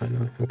dragon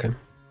finally, okay.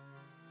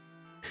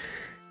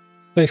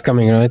 So he's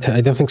coming, right? I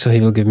don't think so. He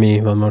will give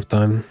me one more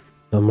time,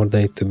 one more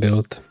day to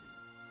build.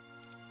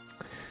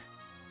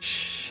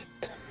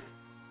 Shit.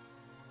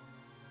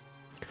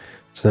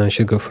 So now I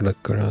should go for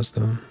that Cross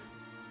though.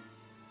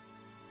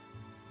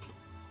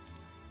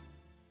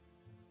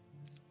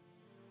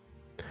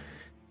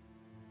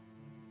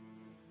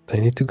 I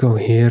need to go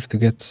here to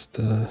get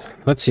the...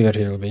 Let's see where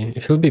he'll be.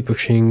 If he'll be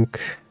pushing...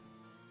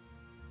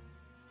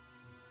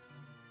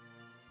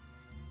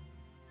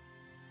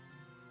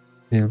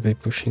 He'll be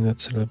pushing,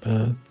 that's really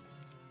bad.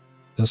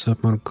 Does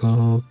have more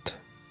gold.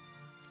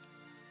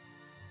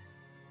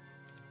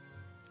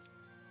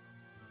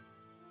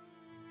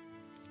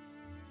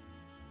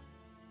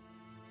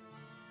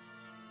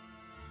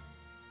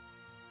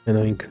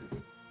 Annoying.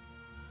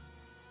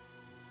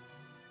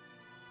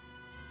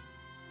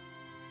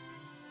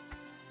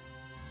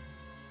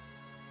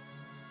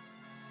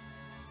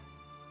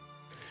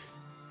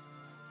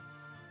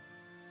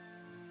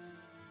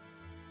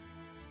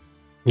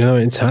 You know,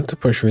 it's hard to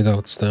push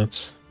without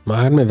stats.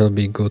 My army will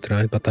be good,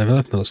 right? But I will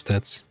have no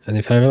stats. And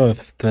if I will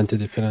have 20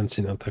 difference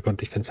in attack or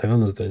defense, I will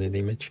not do any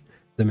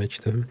damage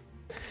to him.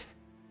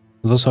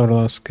 Those are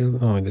last skill.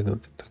 Oh, I did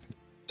not.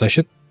 So I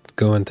should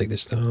go and take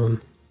this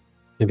down.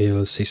 Maybe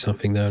we'll see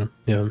something there.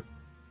 Yeah.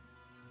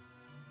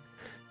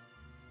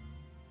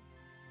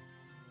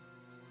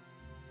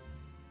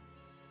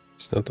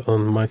 It's not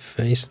on my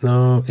face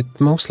now. It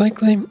most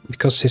likely,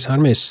 because his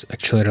army is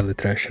actually really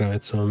trash,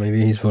 right? So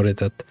maybe he's worried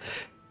that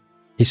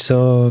he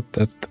saw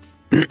that.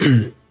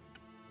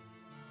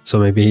 So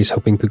maybe he's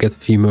hoping to get a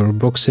few more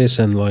boxes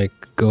and like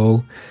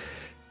go.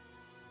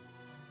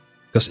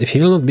 Because if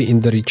he will not be in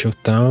the reach of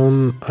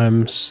town,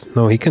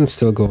 no, he can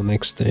still go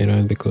next day,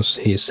 right? Because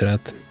he is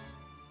red.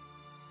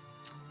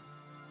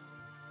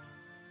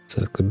 So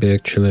that could be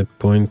actually a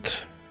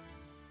point.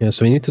 Yeah,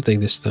 so we need to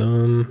take this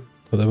down.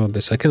 What about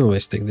this? I can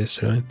always take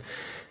this, right?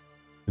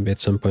 Maybe at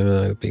some point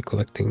I'll be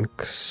collecting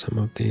some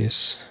of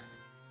these.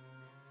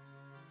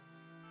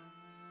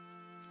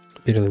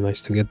 Be really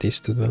nice to get these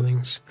two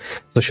dwellings.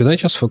 So should I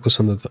just focus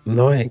on the...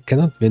 No, I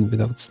cannot win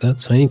without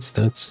stats. I need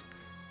stats.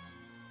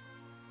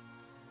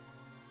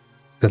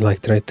 Could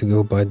like try to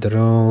go by the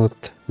road.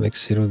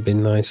 Lexi would be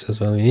nice as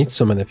well. We need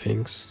so many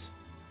things.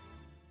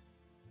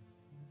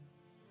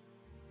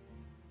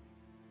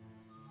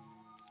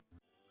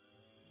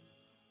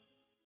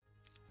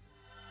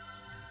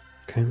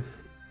 Okay.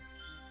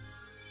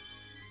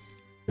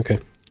 Okay.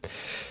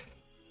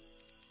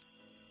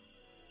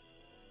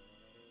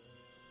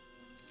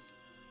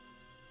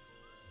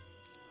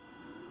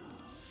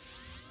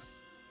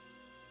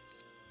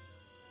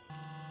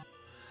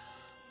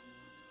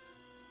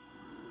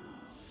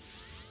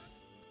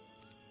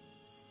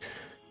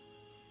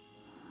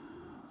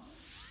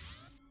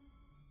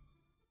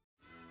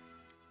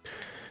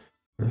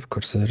 Of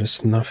course, there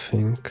is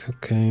nothing.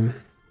 Okay.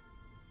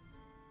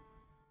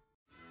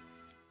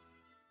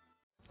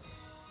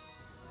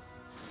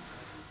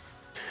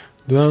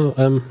 Well,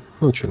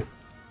 not sure.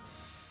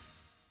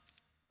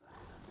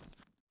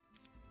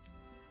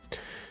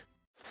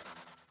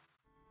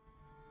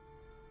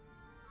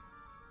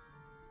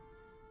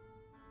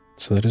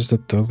 So there is the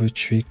top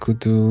which we could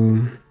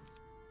do.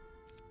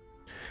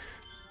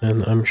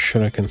 And I'm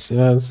sure I can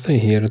stay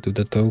here, do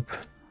the top.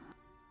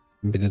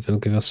 Maybe that will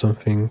give us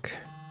something.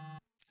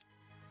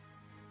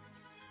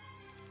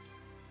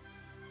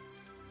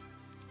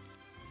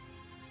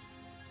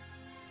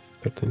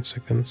 "13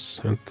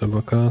 seconds and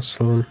double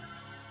castle."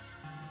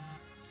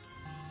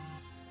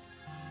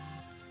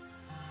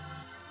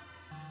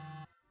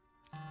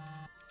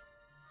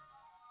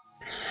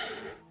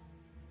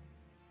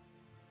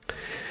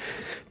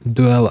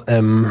 Duel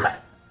M.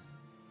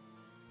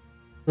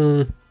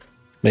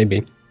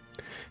 Maybe.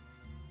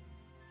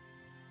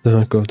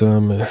 The Cove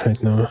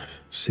right now.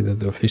 See that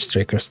the fish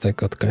tracker stack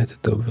got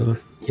guided over.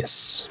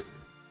 Yes.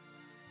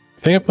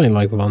 I think I played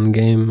like one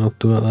game of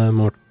Duel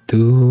M or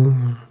two.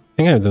 I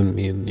think I've done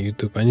me on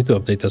YouTube. I need to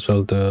update as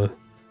well the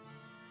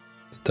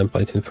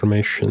template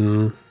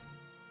information.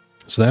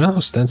 So there are no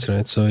stats,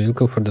 right? So you'll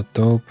go for the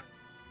top.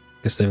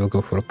 Guess they will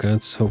go for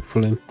cats,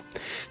 hopefully.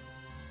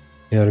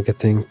 We are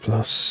getting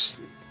plus.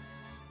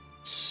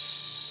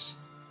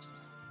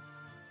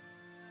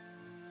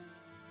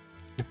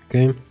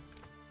 Okay.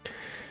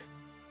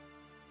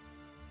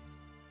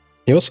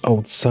 He was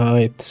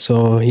outside,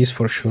 so he's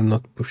for sure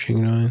not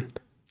pushing, right?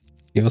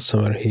 He was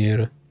somewhere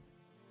here.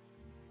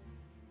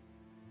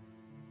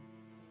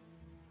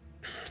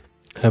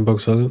 High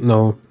box value?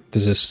 No,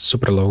 this is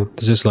super low.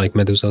 This is like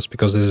Medusas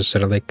because this is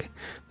relic.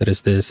 There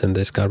is this and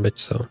this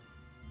garbage, so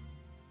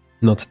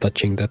not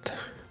touching that.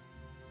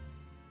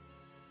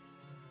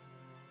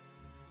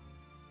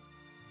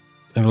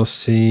 I will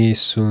see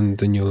soon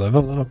the new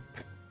level up.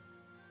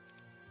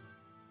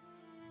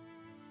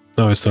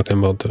 No, I was talking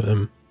about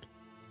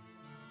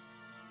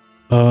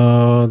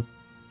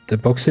the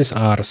boxes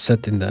are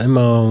set in the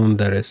amount.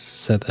 There is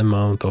set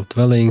amount of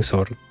dwellings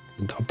or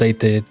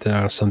updated. There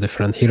are some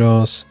different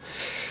heroes.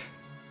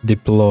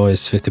 Deploy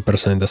is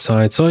 50% the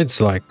side, so it's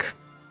like,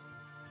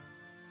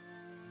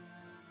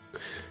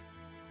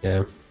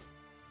 yeah.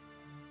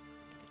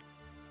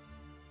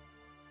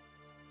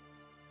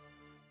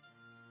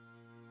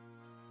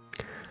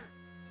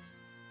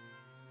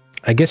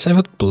 I guess I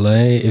would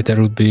play if there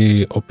would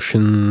be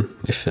option,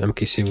 if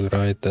MKC would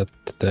write that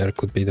there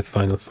could be the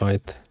final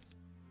fight.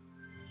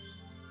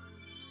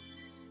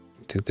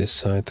 To this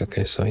side,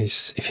 okay, so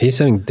if he's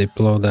having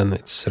Diplo, then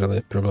it's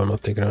really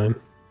problematic, right?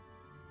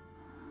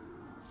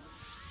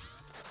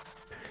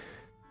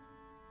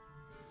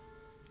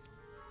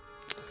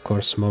 Of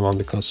course, small one,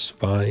 because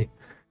why?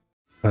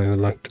 I would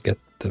like to get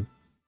the...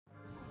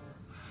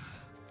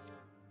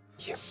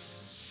 Yeah.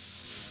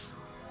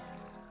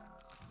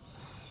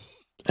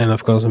 And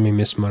of course, we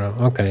miss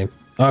morale. Okay,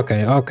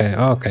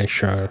 okay,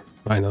 sure.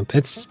 Why not?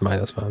 It's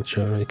 -1,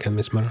 sure, we can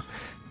miss morale.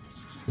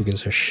 Who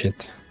gives a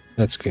shit?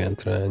 Let's go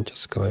Andra and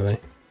just go away.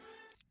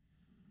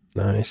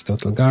 Nice,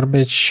 total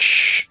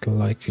garbage,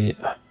 like we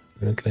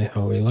apparently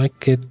how we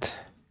like it.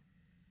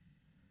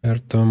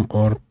 Airtom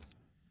or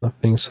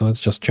nothing, so let's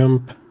just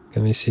jump.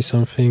 Can we see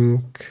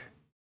something?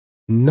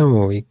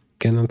 No, we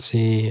cannot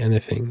see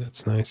anything.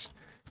 That's nice.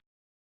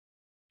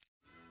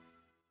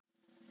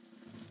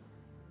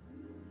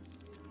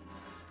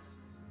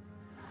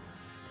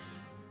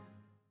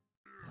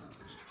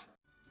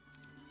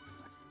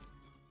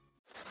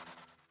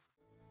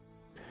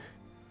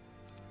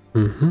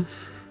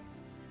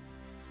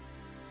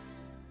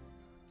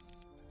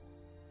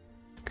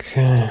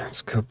 Okay,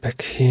 let's go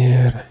back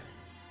here.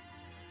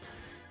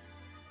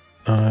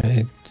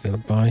 I will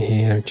buy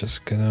here,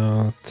 just get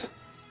out.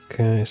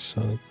 Okay,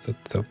 so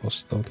that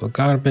was total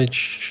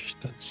garbage.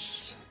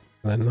 That's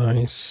really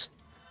nice.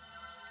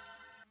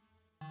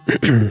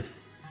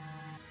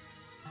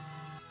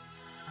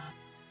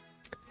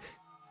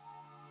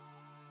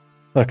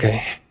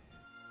 Okay.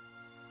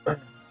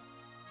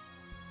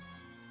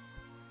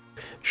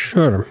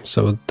 Sure,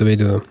 so what do we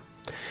do?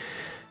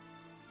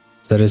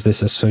 There is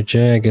this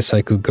SOJ, I guess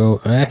I could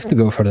go, I have to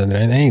go for the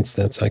grenades,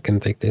 then so I can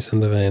take this on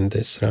the way and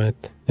this,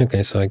 right?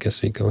 Okay, so I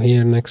guess we go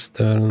here next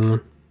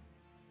turn.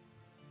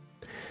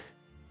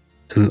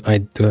 And I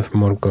do have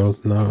more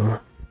gold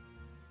now.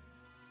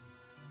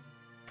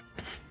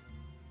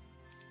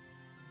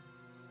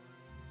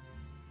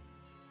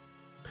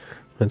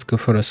 Let's go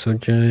for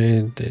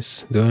SOJ,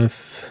 this, do I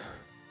have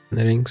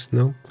any rings?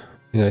 Nope.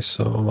 I think I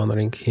saw one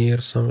ring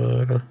here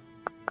somewhere.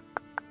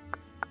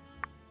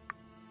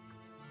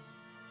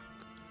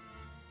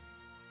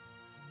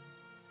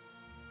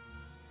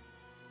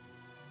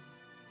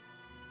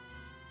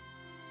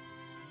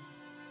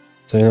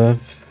 So you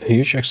have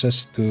huge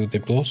access to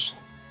Diplos.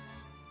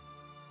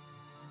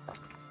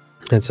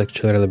 That's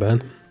actually really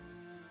bad.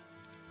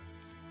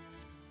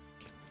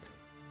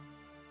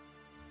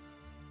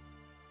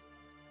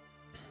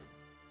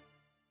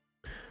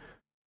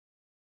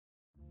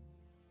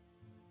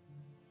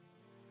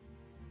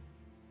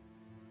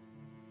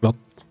 Well,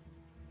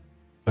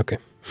 okay.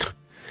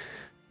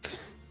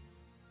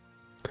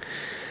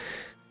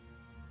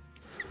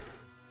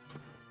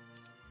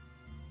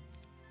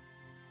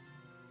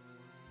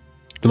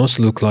 It must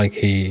look like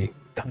he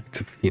died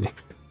to Phoenix.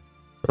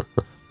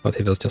 But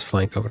he was just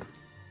flying over.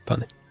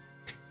 Funny.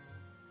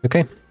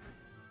 Okay.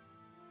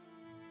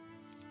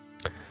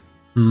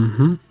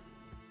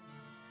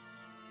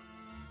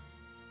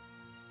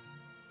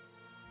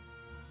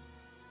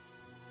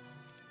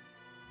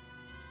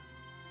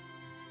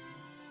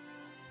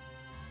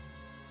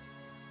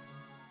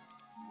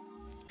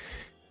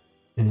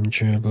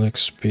 Enjoyable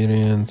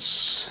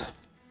experience.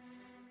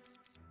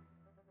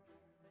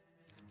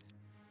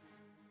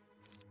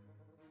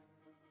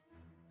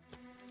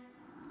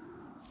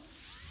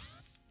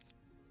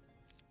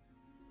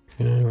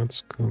 Okay,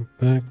 let's go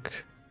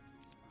back.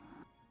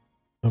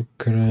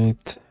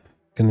 Upgrade.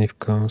 Knife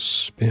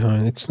goes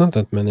behind. It's not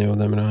that many of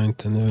them,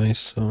 right? Anyway,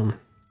 so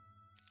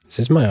this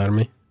is my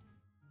army.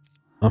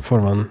 1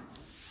 for 1.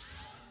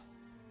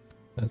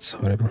 That's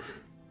horrible.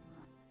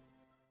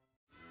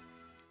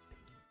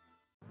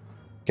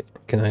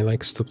 Can I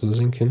like stop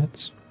losing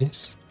units,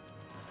 please?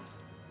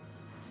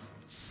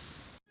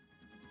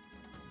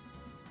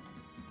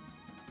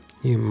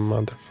 You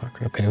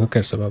motherfucker. Okay, who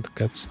cares about the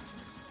cats?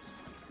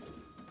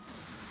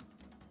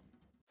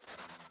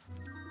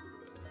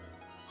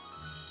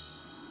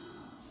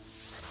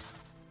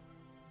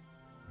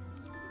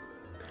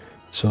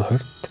 So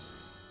hurt.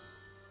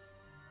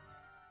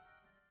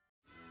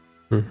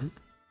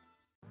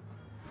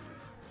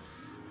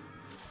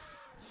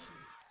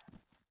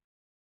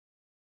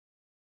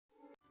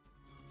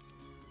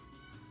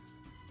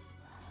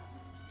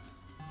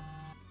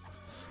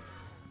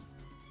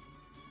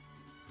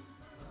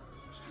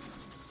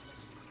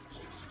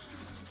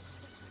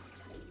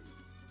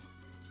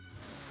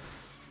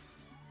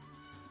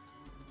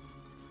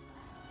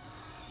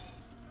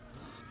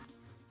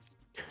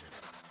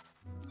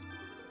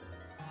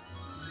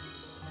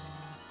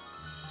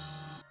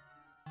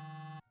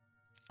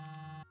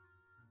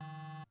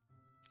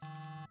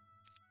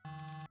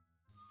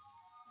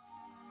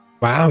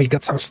 Wow, we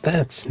got some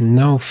stats.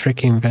 No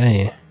freaking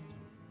way.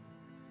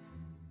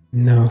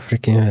 No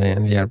freaking way.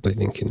 And we are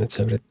bleeding units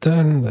every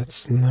turn.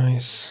 That's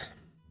nice.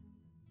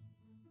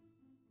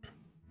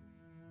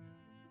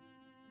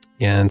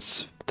 Yeah,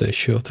 it's the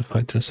issue of the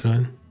fighters,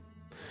 right?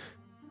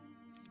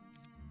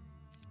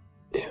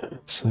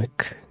 Looks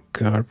like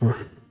garbo.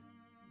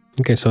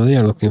 Okay, so they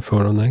are looking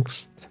for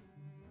next.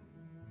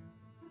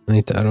 I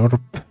need a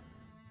orb.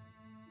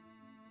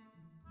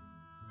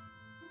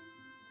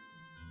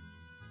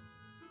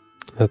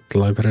 That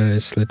library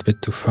is a little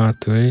bit too far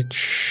to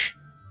reach.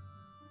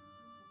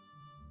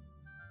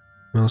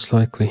 Most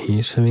likely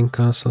he's having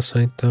castle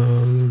side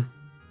down.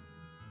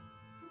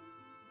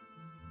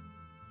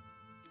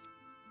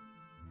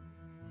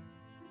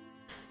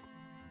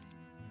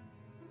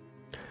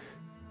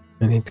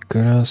 I need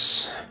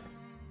grass.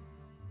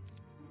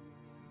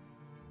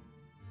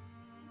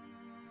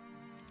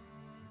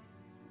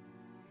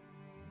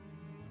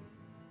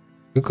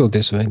 We go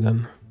this way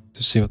then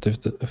to see what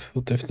if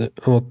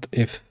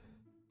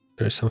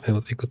there is something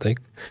that we could take.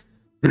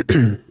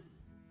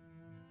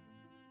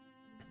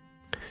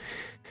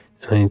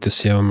 I need to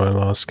see how my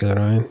last skill,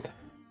 right?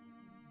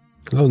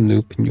 Hello,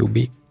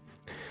 newbie.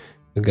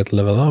 We'll get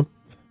level up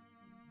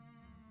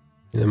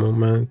in a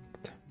moment.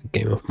 The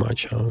game of my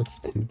child,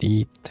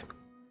 indeed.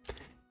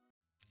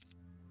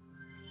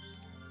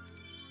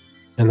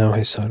 And now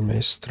his army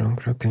is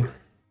stronger, okay.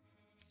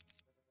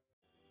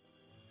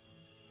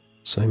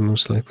 So I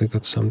most likely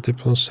got some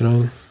diplos,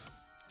 right?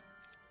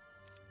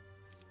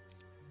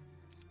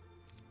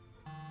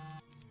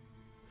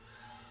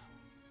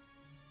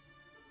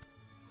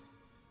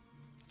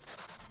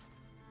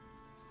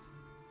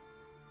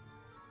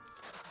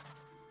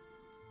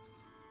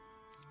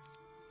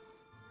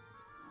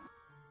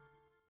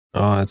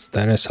 Oh,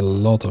 there is a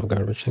lot of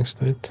garbage next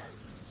to it,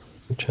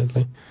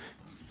 unfortunately.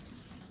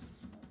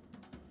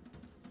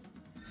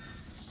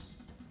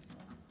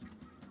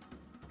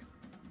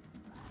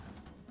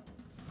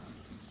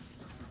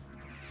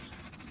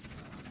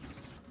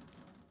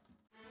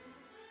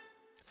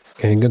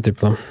 Okay, good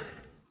diplom.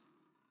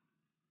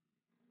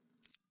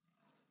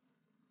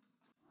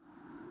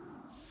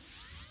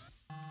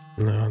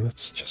 No,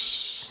 that's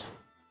just...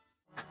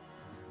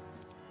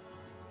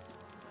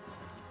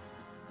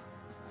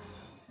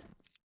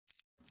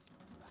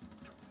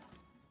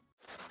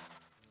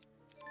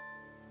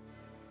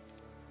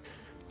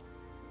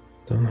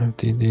 Don't have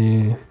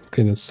DD.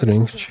 Okay, that's the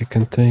ring she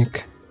can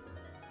take.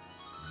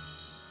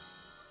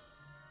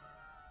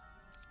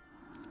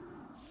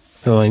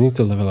 Oh, I need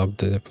to level up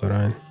the Diplo,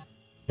 right?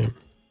 Yeah.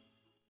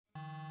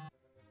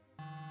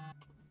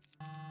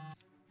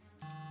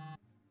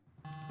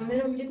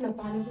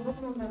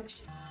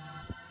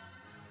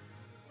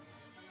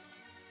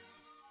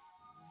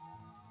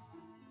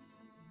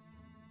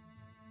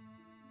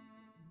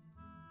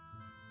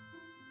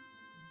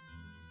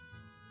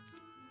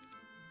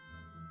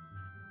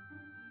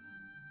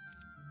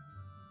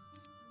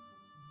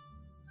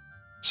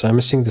 So I'm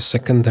missing the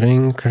second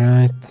ring,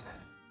 right?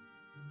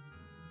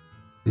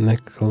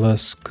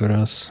 Necklace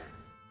Cross.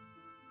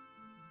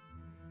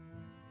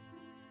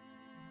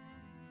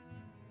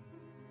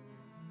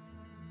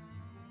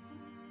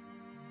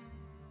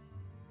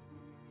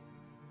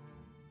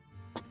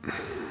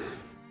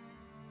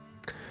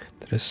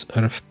 There's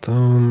Earth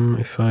Tome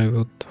if I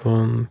would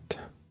want.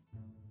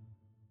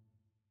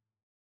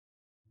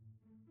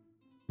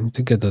 I need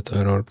to get that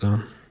orb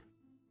down.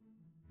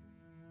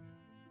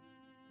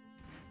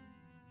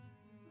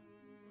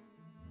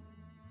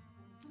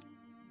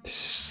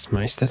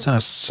 My stats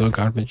are so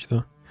garbage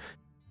though.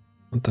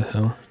 What the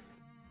hell?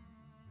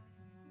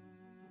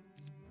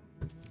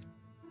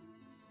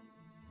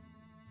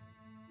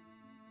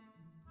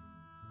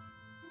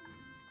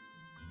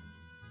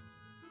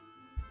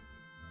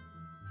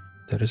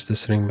 There is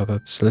this ring, but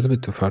that's a little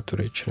bit too far to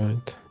reach,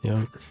 right?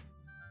 Yeah.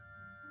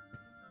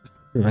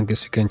 I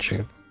guess you can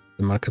check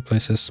the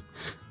marketplaces.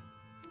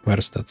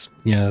 Where's that?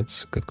 Yeah,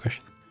 that's a good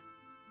question.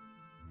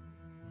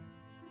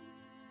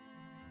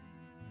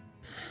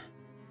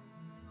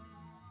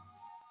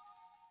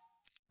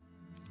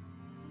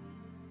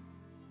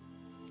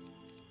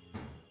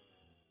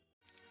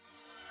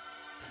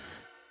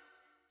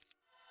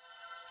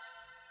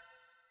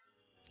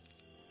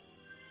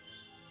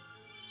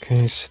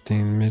 Okay,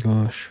 sitting in the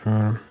middle,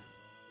 sure.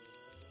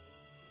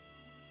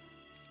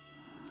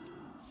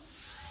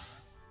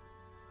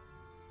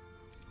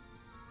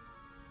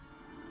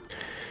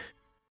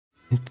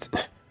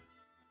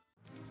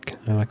 Can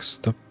I like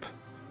stop?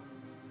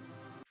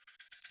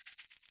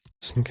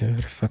 Think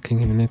every fucking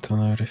minute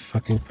on every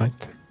fucking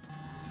fight.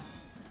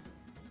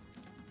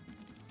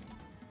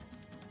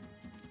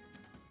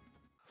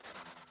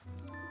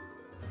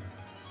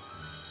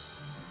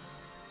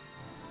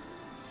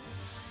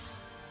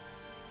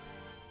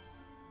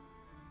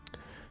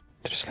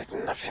 There's like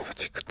nothing what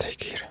we could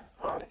take here.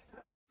 Holy.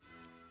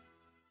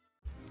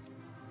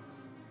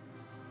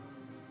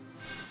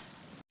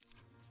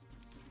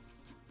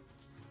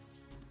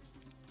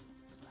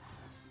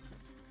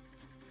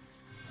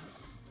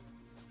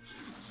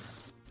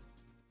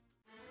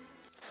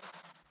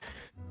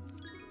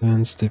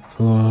 Advanced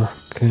deploy.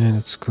 Okay,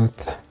 that's good.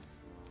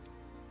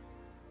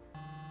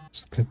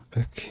 Let's get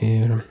back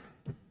here.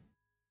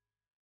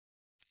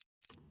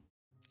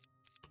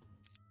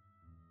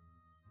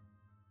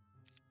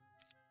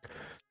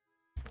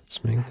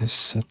 Let's make this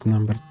set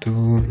number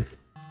 2.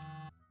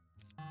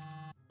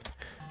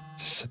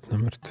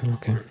 number 2,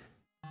 okay.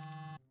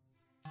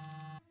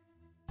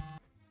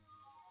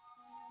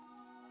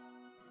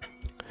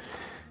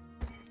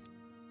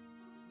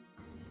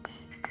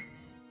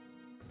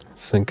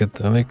 So I get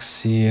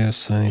elixir,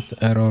 so I need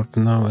error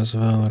now as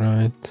well,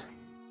 right?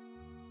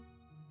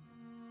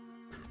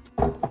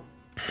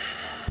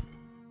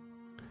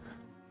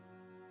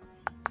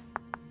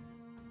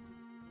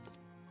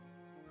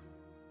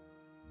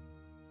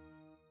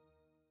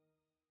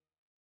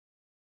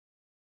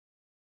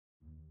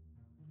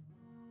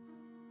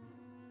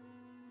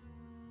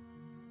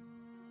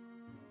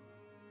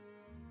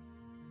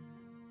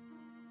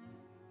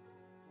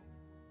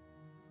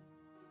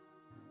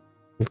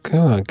 We'll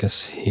go, I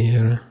guess,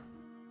 here.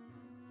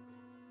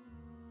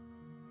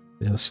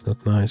 That's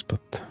not nice, but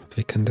what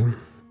we can do.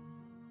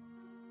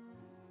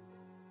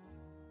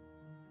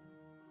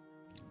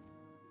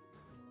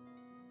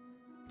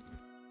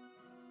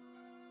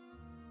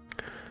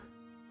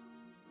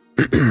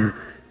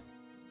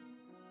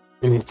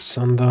 We need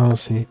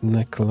sandals, we need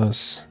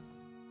necklace.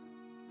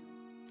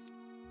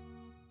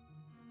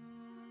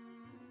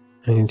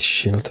 I need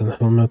shield and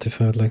helmet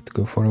if I would like to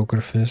go for Ogre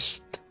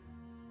Fist.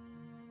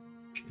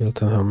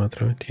 Shield and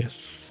helmet, right?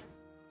 Yes.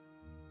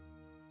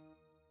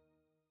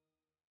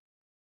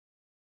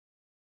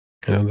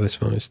 I know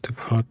this one is too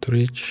hard to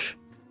reach.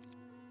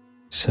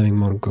 Saving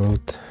more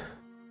gold.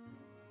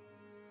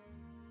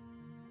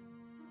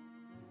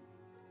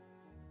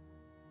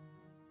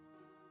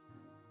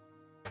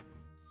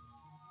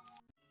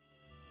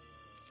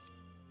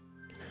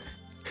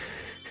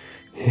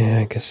 Yeah,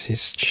 I guess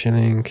he's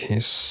chilling.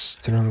 He's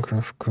stronger,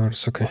 of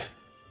course. Okay.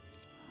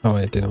 Oh,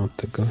 I didn't want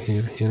to go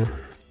here.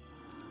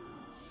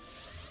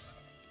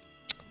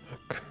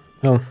 Fuck.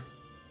 Well,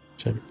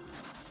 shame.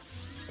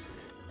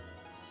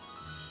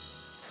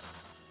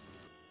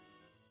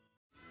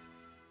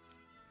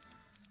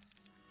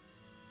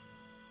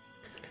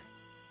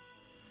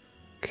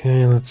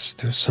 Okay, let's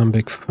do some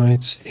big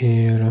fights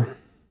here.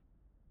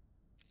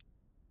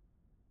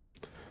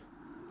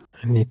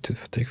 I need to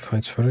take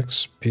fights for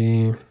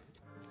XP.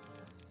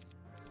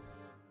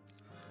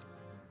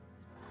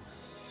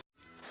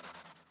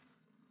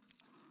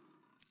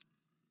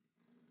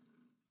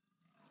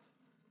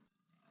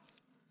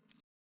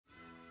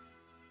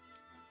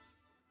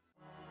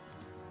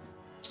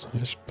 So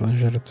it's a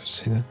pleasure to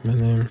see that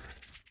many.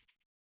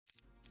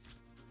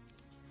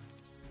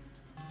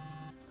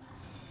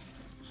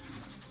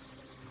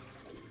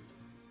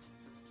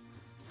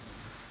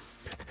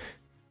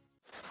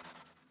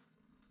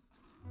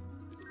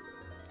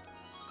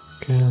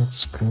 Okay,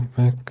 let's go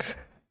back.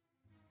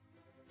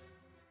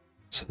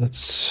 So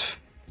that's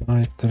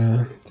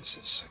fighter. This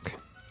is okay.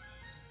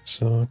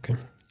 So okay.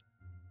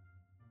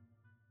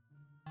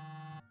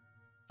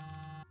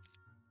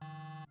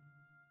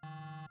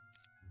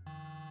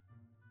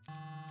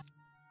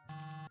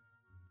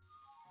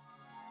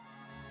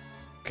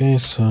 Okay,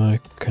 so I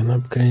can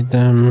upgrade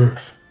them.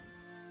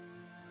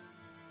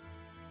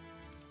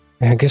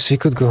 I guess we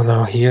could go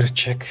now here,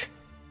 check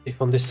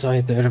if on this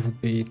side there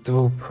would be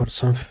dope or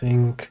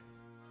something.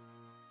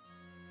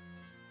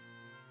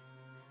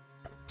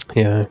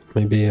 Yeah,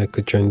 maybe I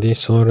could join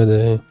this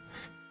already.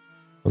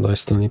 Although I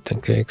still need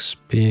 10k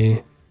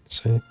XP,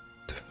 so I need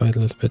to fight a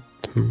little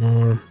bit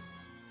more.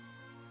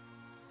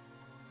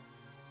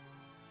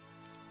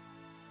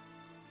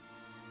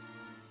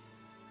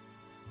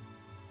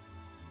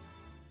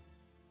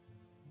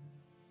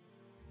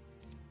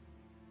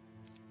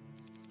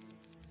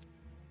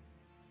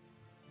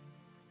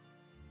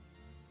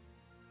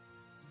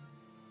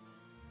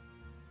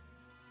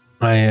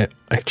 I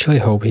actually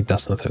hope he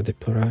does not have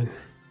Diploid.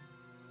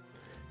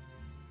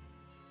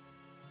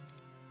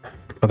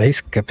 But he's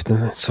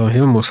captain, so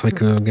he'll most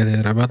likely will get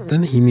it, but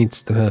then he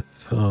needs to have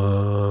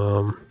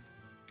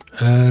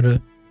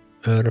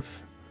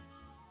Earth.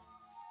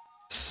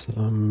 So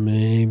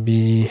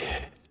maybe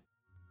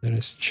there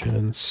is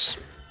chance.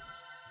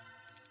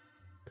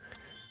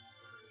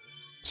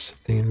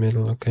 Sitting in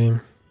middle, okay.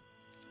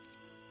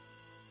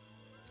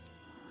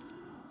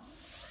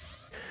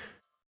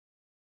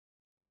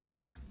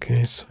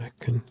 Okay, so I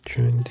can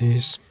join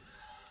these.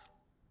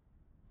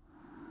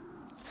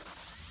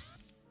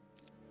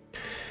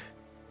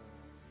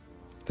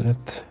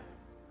 That.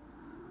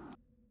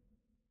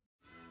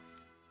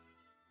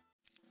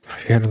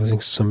 We are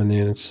losing so many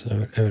units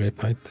every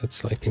fight,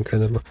 that's like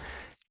incredible.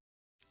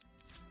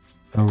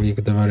 How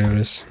weak the warrior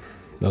is.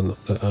 No,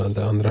 not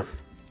the Andra.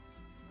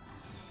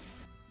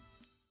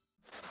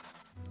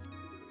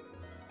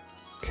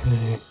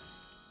 Okay.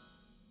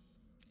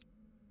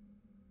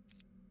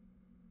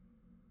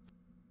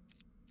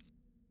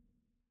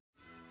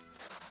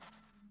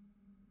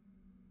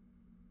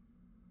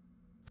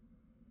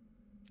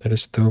 There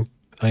is taupe.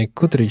 I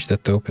could reach the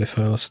taupe if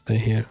I'll stay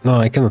here. No,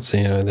 I cannot stay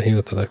here, he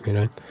would attack me,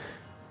 right?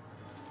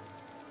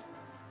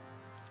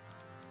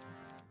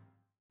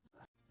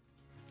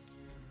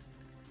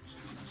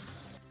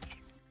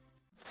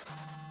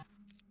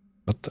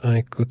 But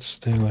I could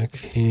stay like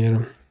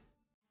here.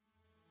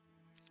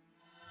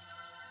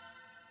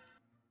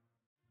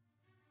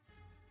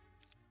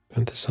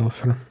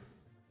 Anti-sulfur.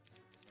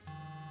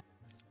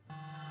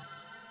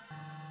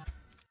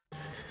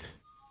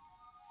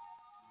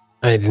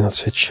 I did not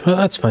switch. Well,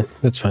 that's fine.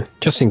 That's fine.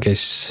 Just in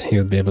case he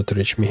would be able to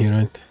reach me here,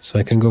 right? So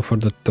I can go for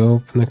the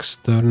taupe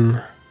next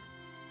turn.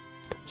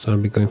 So I'll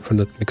be going for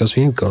that because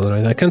we need gold,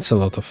 right? I can sell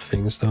a lot of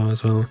things though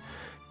as well.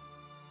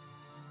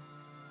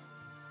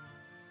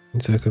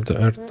 Need to equip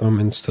the earth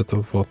tome instead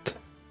of what?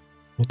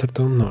 Water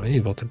tome? No, I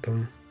need water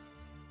tome.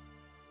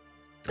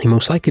 He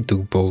most likely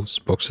took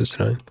both boxes,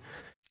 right?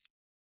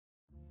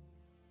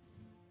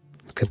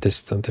 Look at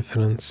this, the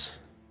difference.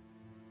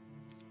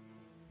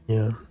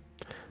 Yeah.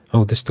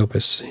 Oh, this taupe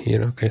is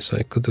here. Okay, so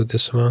I could do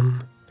this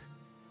one.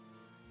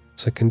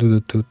 So I can do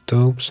the 2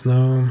 taupes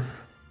now.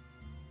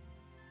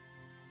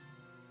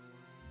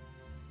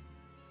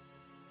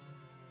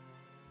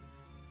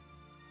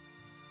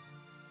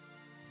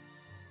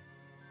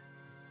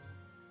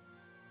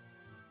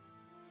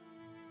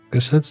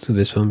 Guess let's do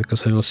this one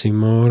because I will see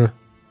more.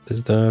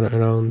 Is there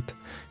around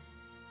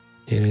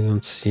here? I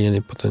don't see any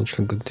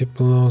potential good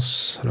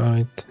diplos,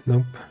 right?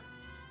 Nope.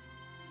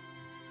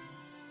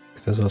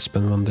 Because I'll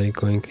spend 1 day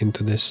going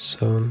into this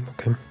zone.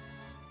 Okay.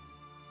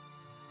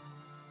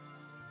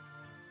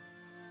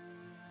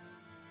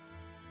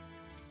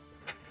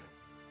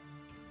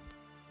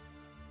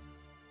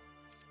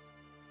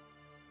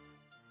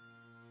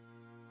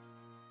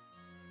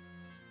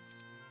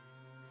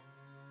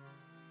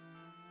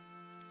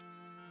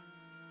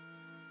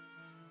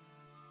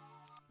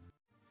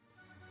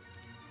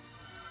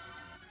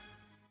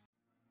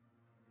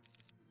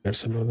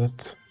 Cares about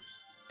that.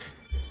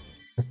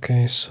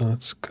 Okay, so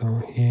let's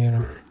go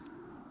here.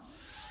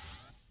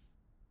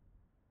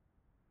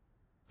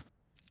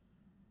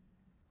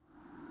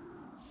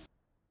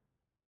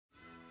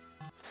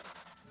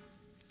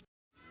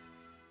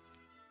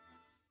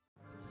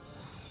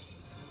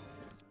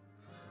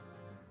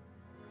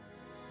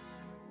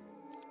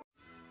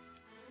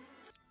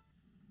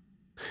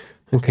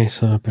 Okay,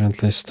 so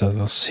apparently that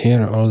was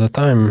here all the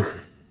time.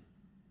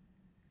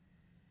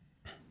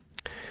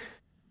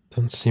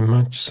 Don't see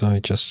much, so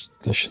I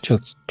should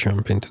just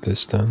jump into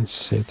this then,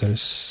 see if there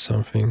is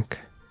something.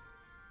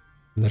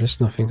 There is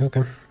nothing,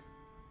 okay.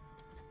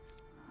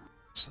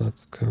 So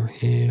let's go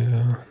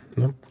here.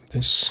 Nope,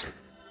 this.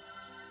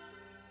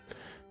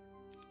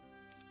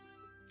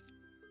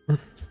 Do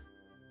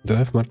I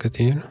have market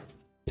here?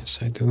 Yes,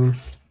 I do.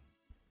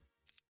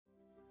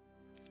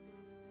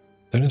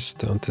 There is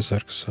the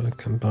anti-zerg, so I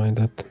can buy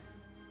that.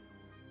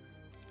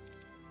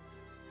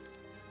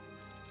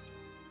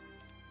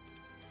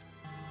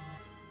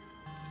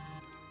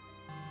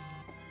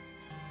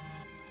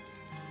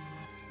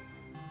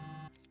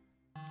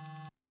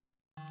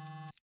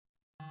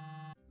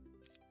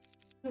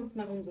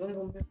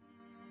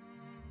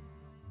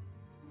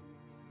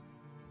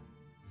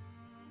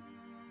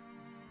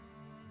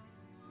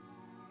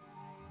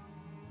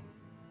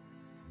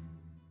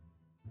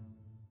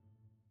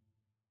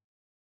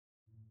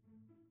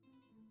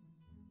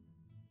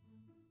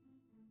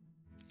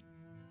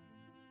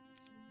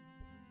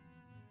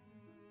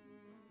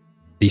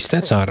 These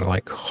stats are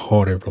like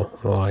horrible,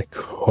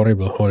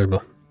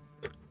 horrible.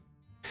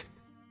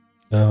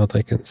 But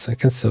I can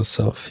still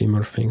sell a few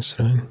more things,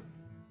 right?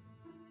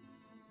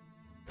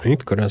 I need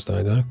Kuras though,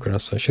 I don't have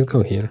Kuras, I should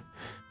go here.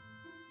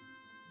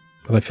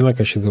 But I feel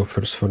like I should go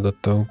first for the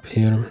taupe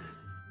here.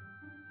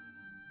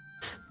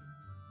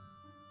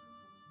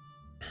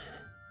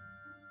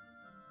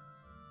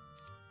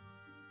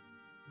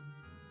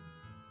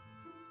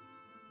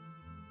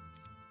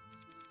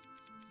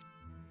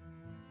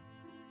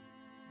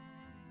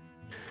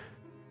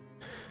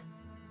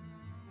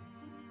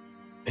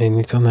 I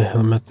need on a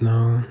helmet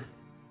now.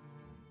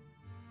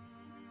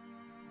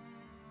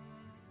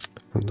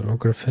 From the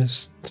Ogre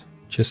Fist,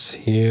 just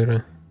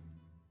here.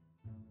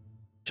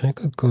 Which I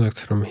could collect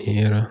from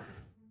here.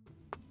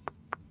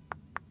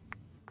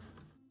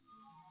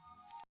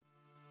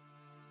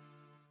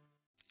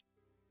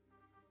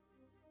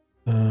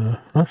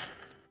 Huh?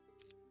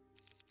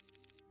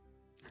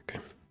 Okay.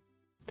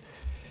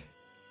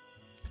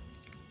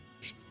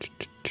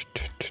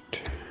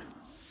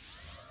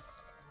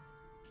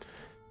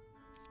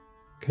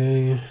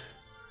 Okay.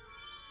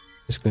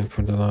 Just going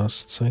for the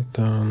last side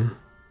down.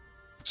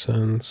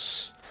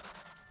 Sense.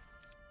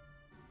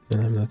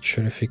 And I'm not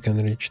sure if he can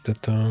reach the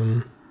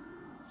town.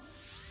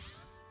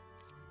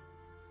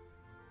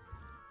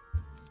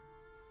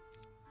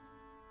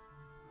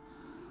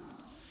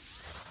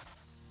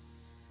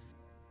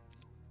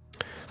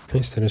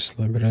 Nice, there is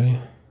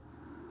library.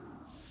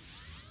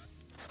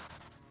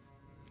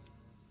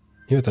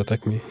 He would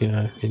attack me.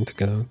 Yeah, I need to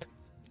get out.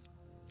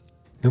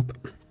 Nope.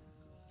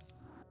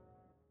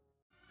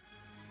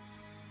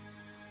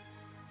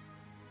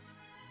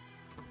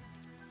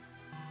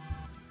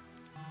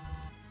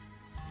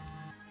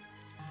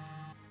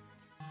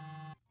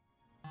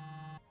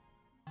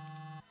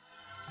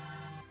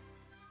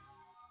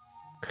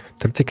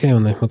 $30k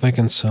on it, what I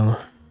can sell.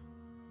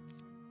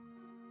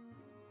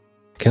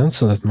 Can't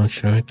sell that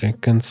much, right? I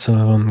can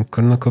sell one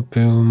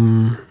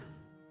cornucopilum.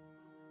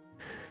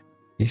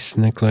 These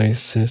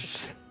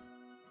necklaces.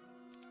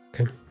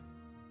 Okay. I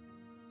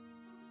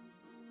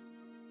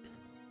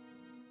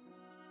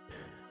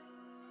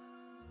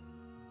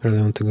Really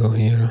want to go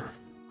here.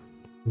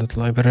 That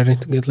library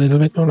to get a little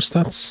bit more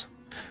stats.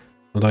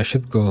 But I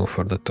should go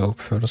for the top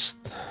first.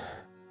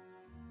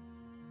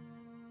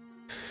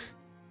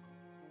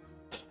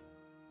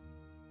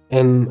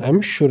 And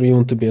I'm sure you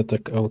want to be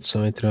attacked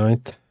outside,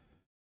 right?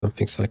 Some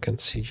things I can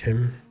see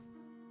him.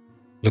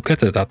 Look at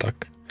that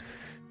attack.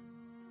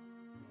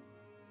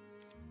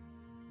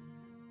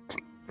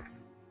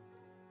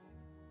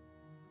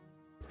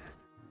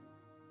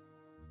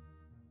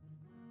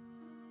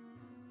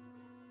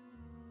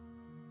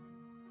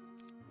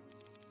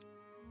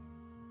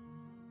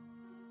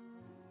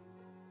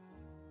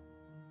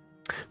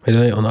 By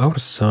the way, on our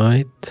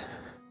side...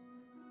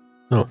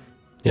 Oh,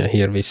 yeah,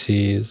 here we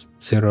see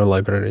 0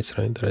 libraries,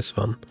 right? There is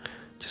one,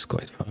 which is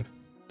quite far.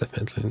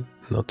 Definitely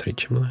not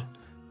reachable.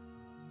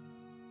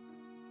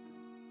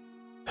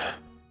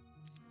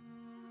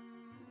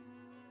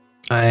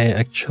 I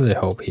actually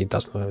hope he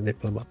does not have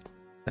Diplo, but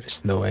there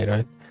is no way,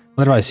 right?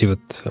 Otherwise he would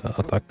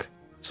attack.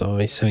 So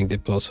he's having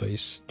Diplo, so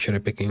he's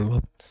cherry picking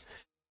what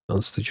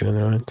wants to join,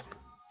 right?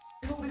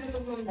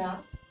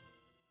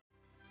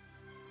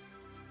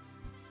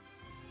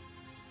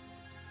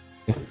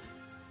 Okay.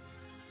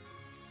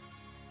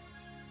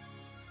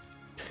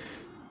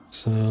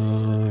 So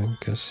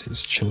I guess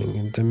he's chilling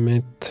in the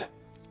mid.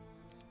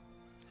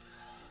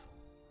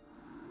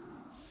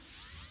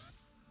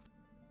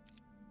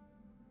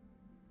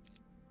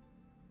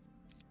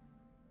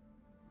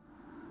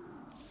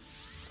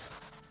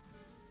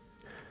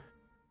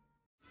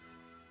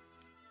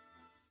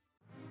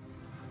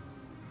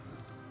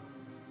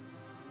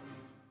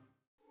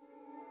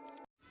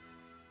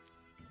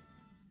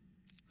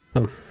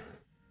 Oh,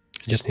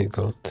 I just need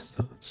gold,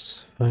 so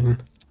that's fine.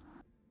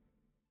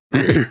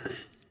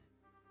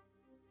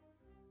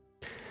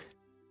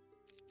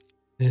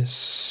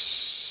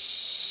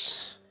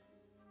 This...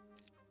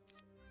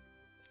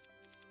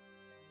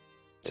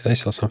 Did I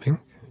sell something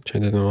which I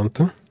didn't want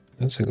to?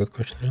 That's a good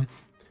question.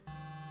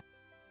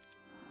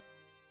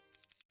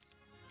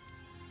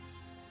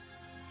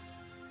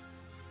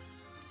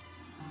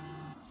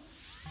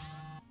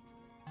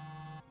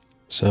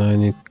 So I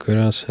need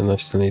Kuras and I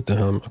still need the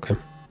helm. Okay.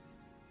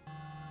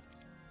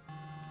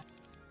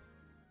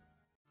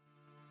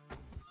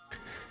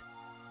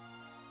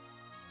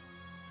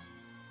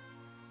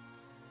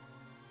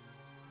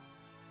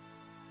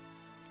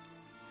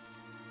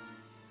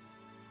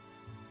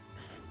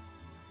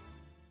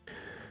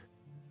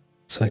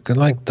 So I could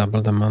like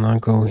double the mana,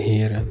 go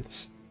here, and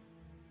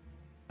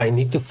I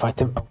need to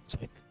fight him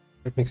outside.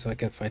 So I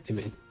can fight him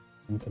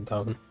in the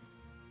town.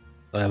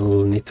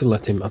 I'll need to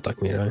let him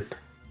attack me, right?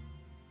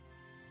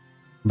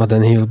 But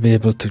then he'll be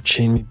able to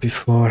chain me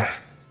before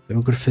the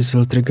Ogre Fizz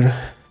will trigger.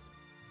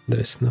 There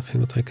is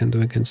nothing that I can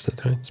do against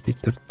that, right? Speed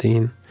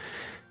 13.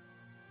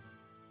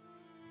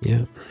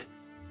 Yeah.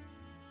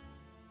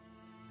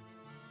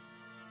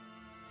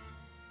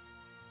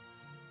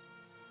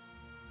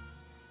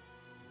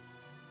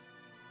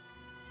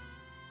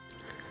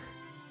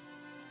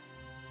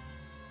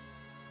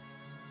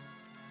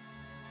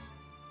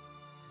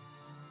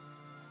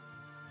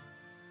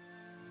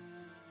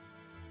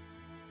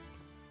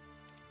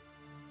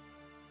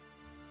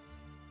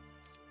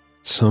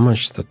 So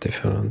much the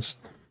difference.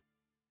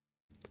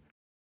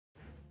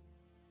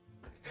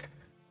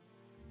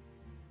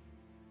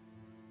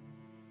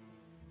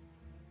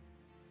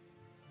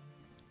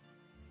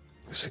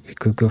 So we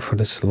could go for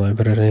this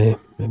library,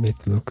 maybe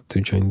look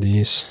to join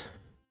these.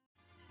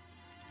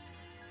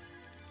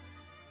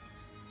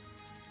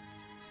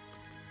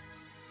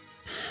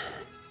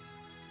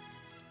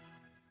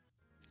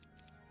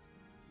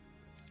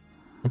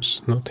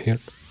 Oops, not here.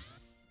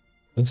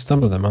 Let's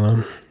double the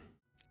mana.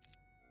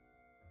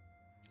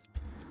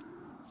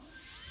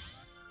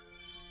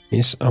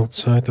 He's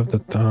outside of the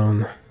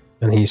town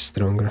and he's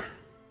stronger.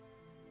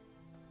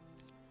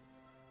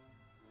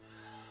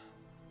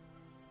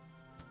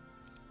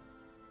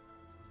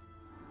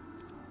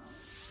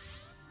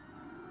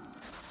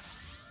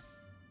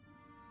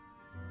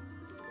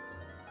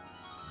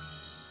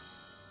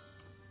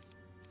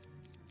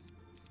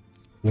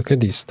 Look at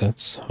these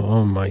stats.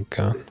 Oh my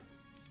god.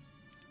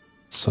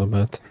 So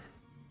bad.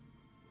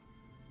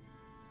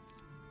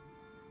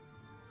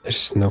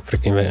 There's no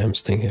freaking way I'm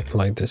staying here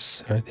like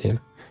this right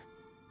here.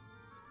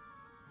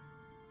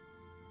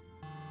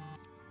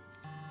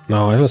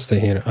 No, I will stay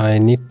here. I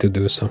need to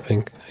do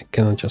something. I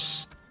cannot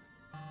just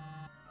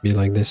be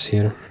like this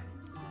here.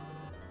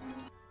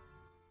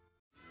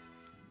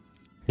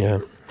 Yeah.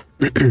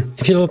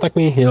 If he'll attack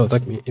me, he'll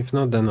attack me. If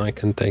not, then I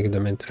can take the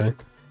mid, right?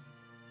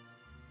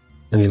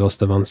 And we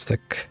lost the one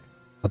stack.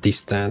 But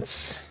these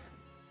stats...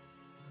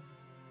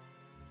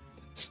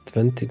 It's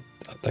 20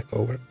 attack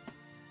over.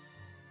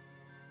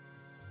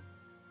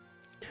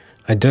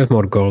 I do have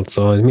more gold,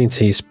 so it means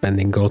he's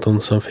spending gold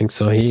on something,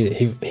 so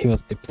he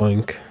was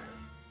deploying.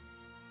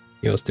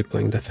 He was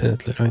deploying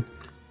definitely, right?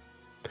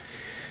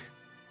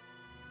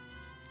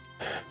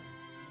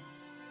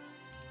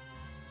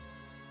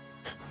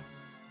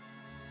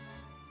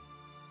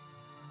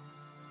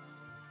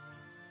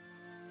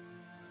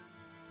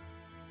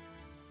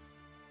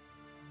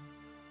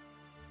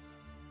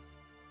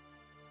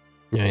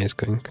 Yeah, he's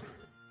going.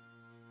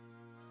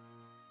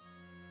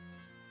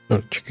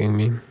 Or checking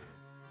me.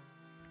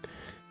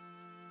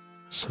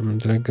 Some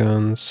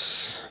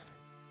dragons.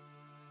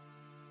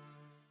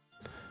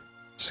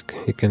 So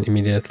he can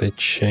immediately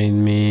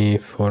chain me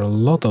for a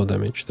lot of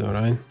damage though,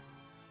 right?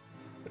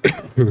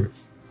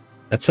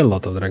 That's a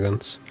lot of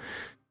dragons.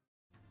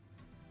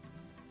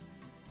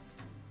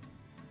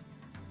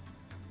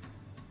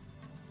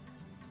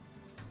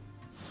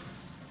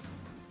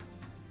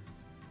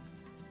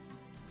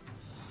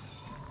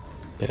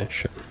 Yeah,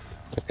 sure.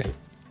 Okay.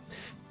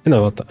 You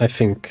know what? I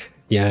think,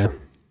 yeah.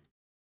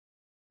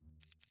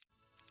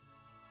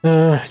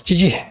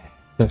 GG.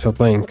 Thanks for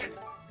playing.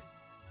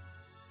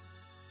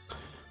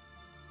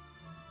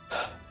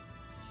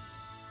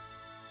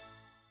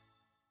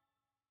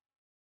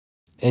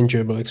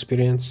 Enjoyable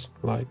experience,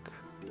 like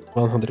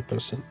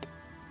 100%.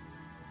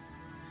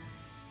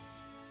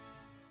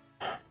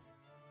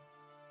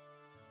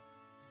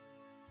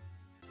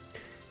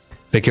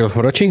 Thank you all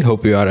for watching.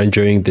 Hope you are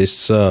enjoying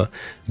this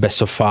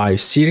best of 5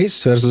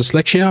 series versus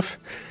Lexiav.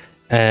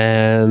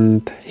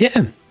 And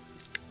yeah,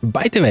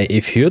 by the way,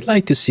 if you'd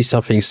like to see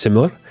something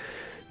similar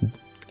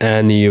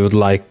and you would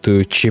like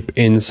to chip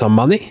in some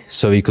money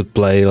so we could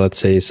play, let's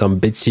say, some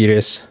bet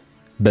series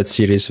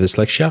with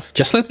Lexiav,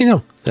 just let me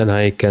know and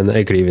I can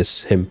agree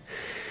with him.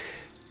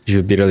 It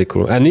would be really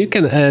cool. And you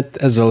can add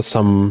as well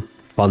some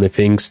funny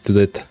things to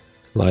it,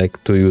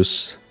 like to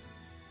use,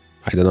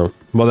 I don't know,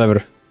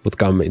 whatever would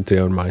come into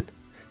your mind.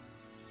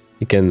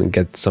 You can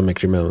get some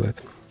agreement on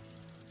it.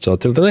 So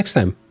till the next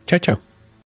time, ciao ciao.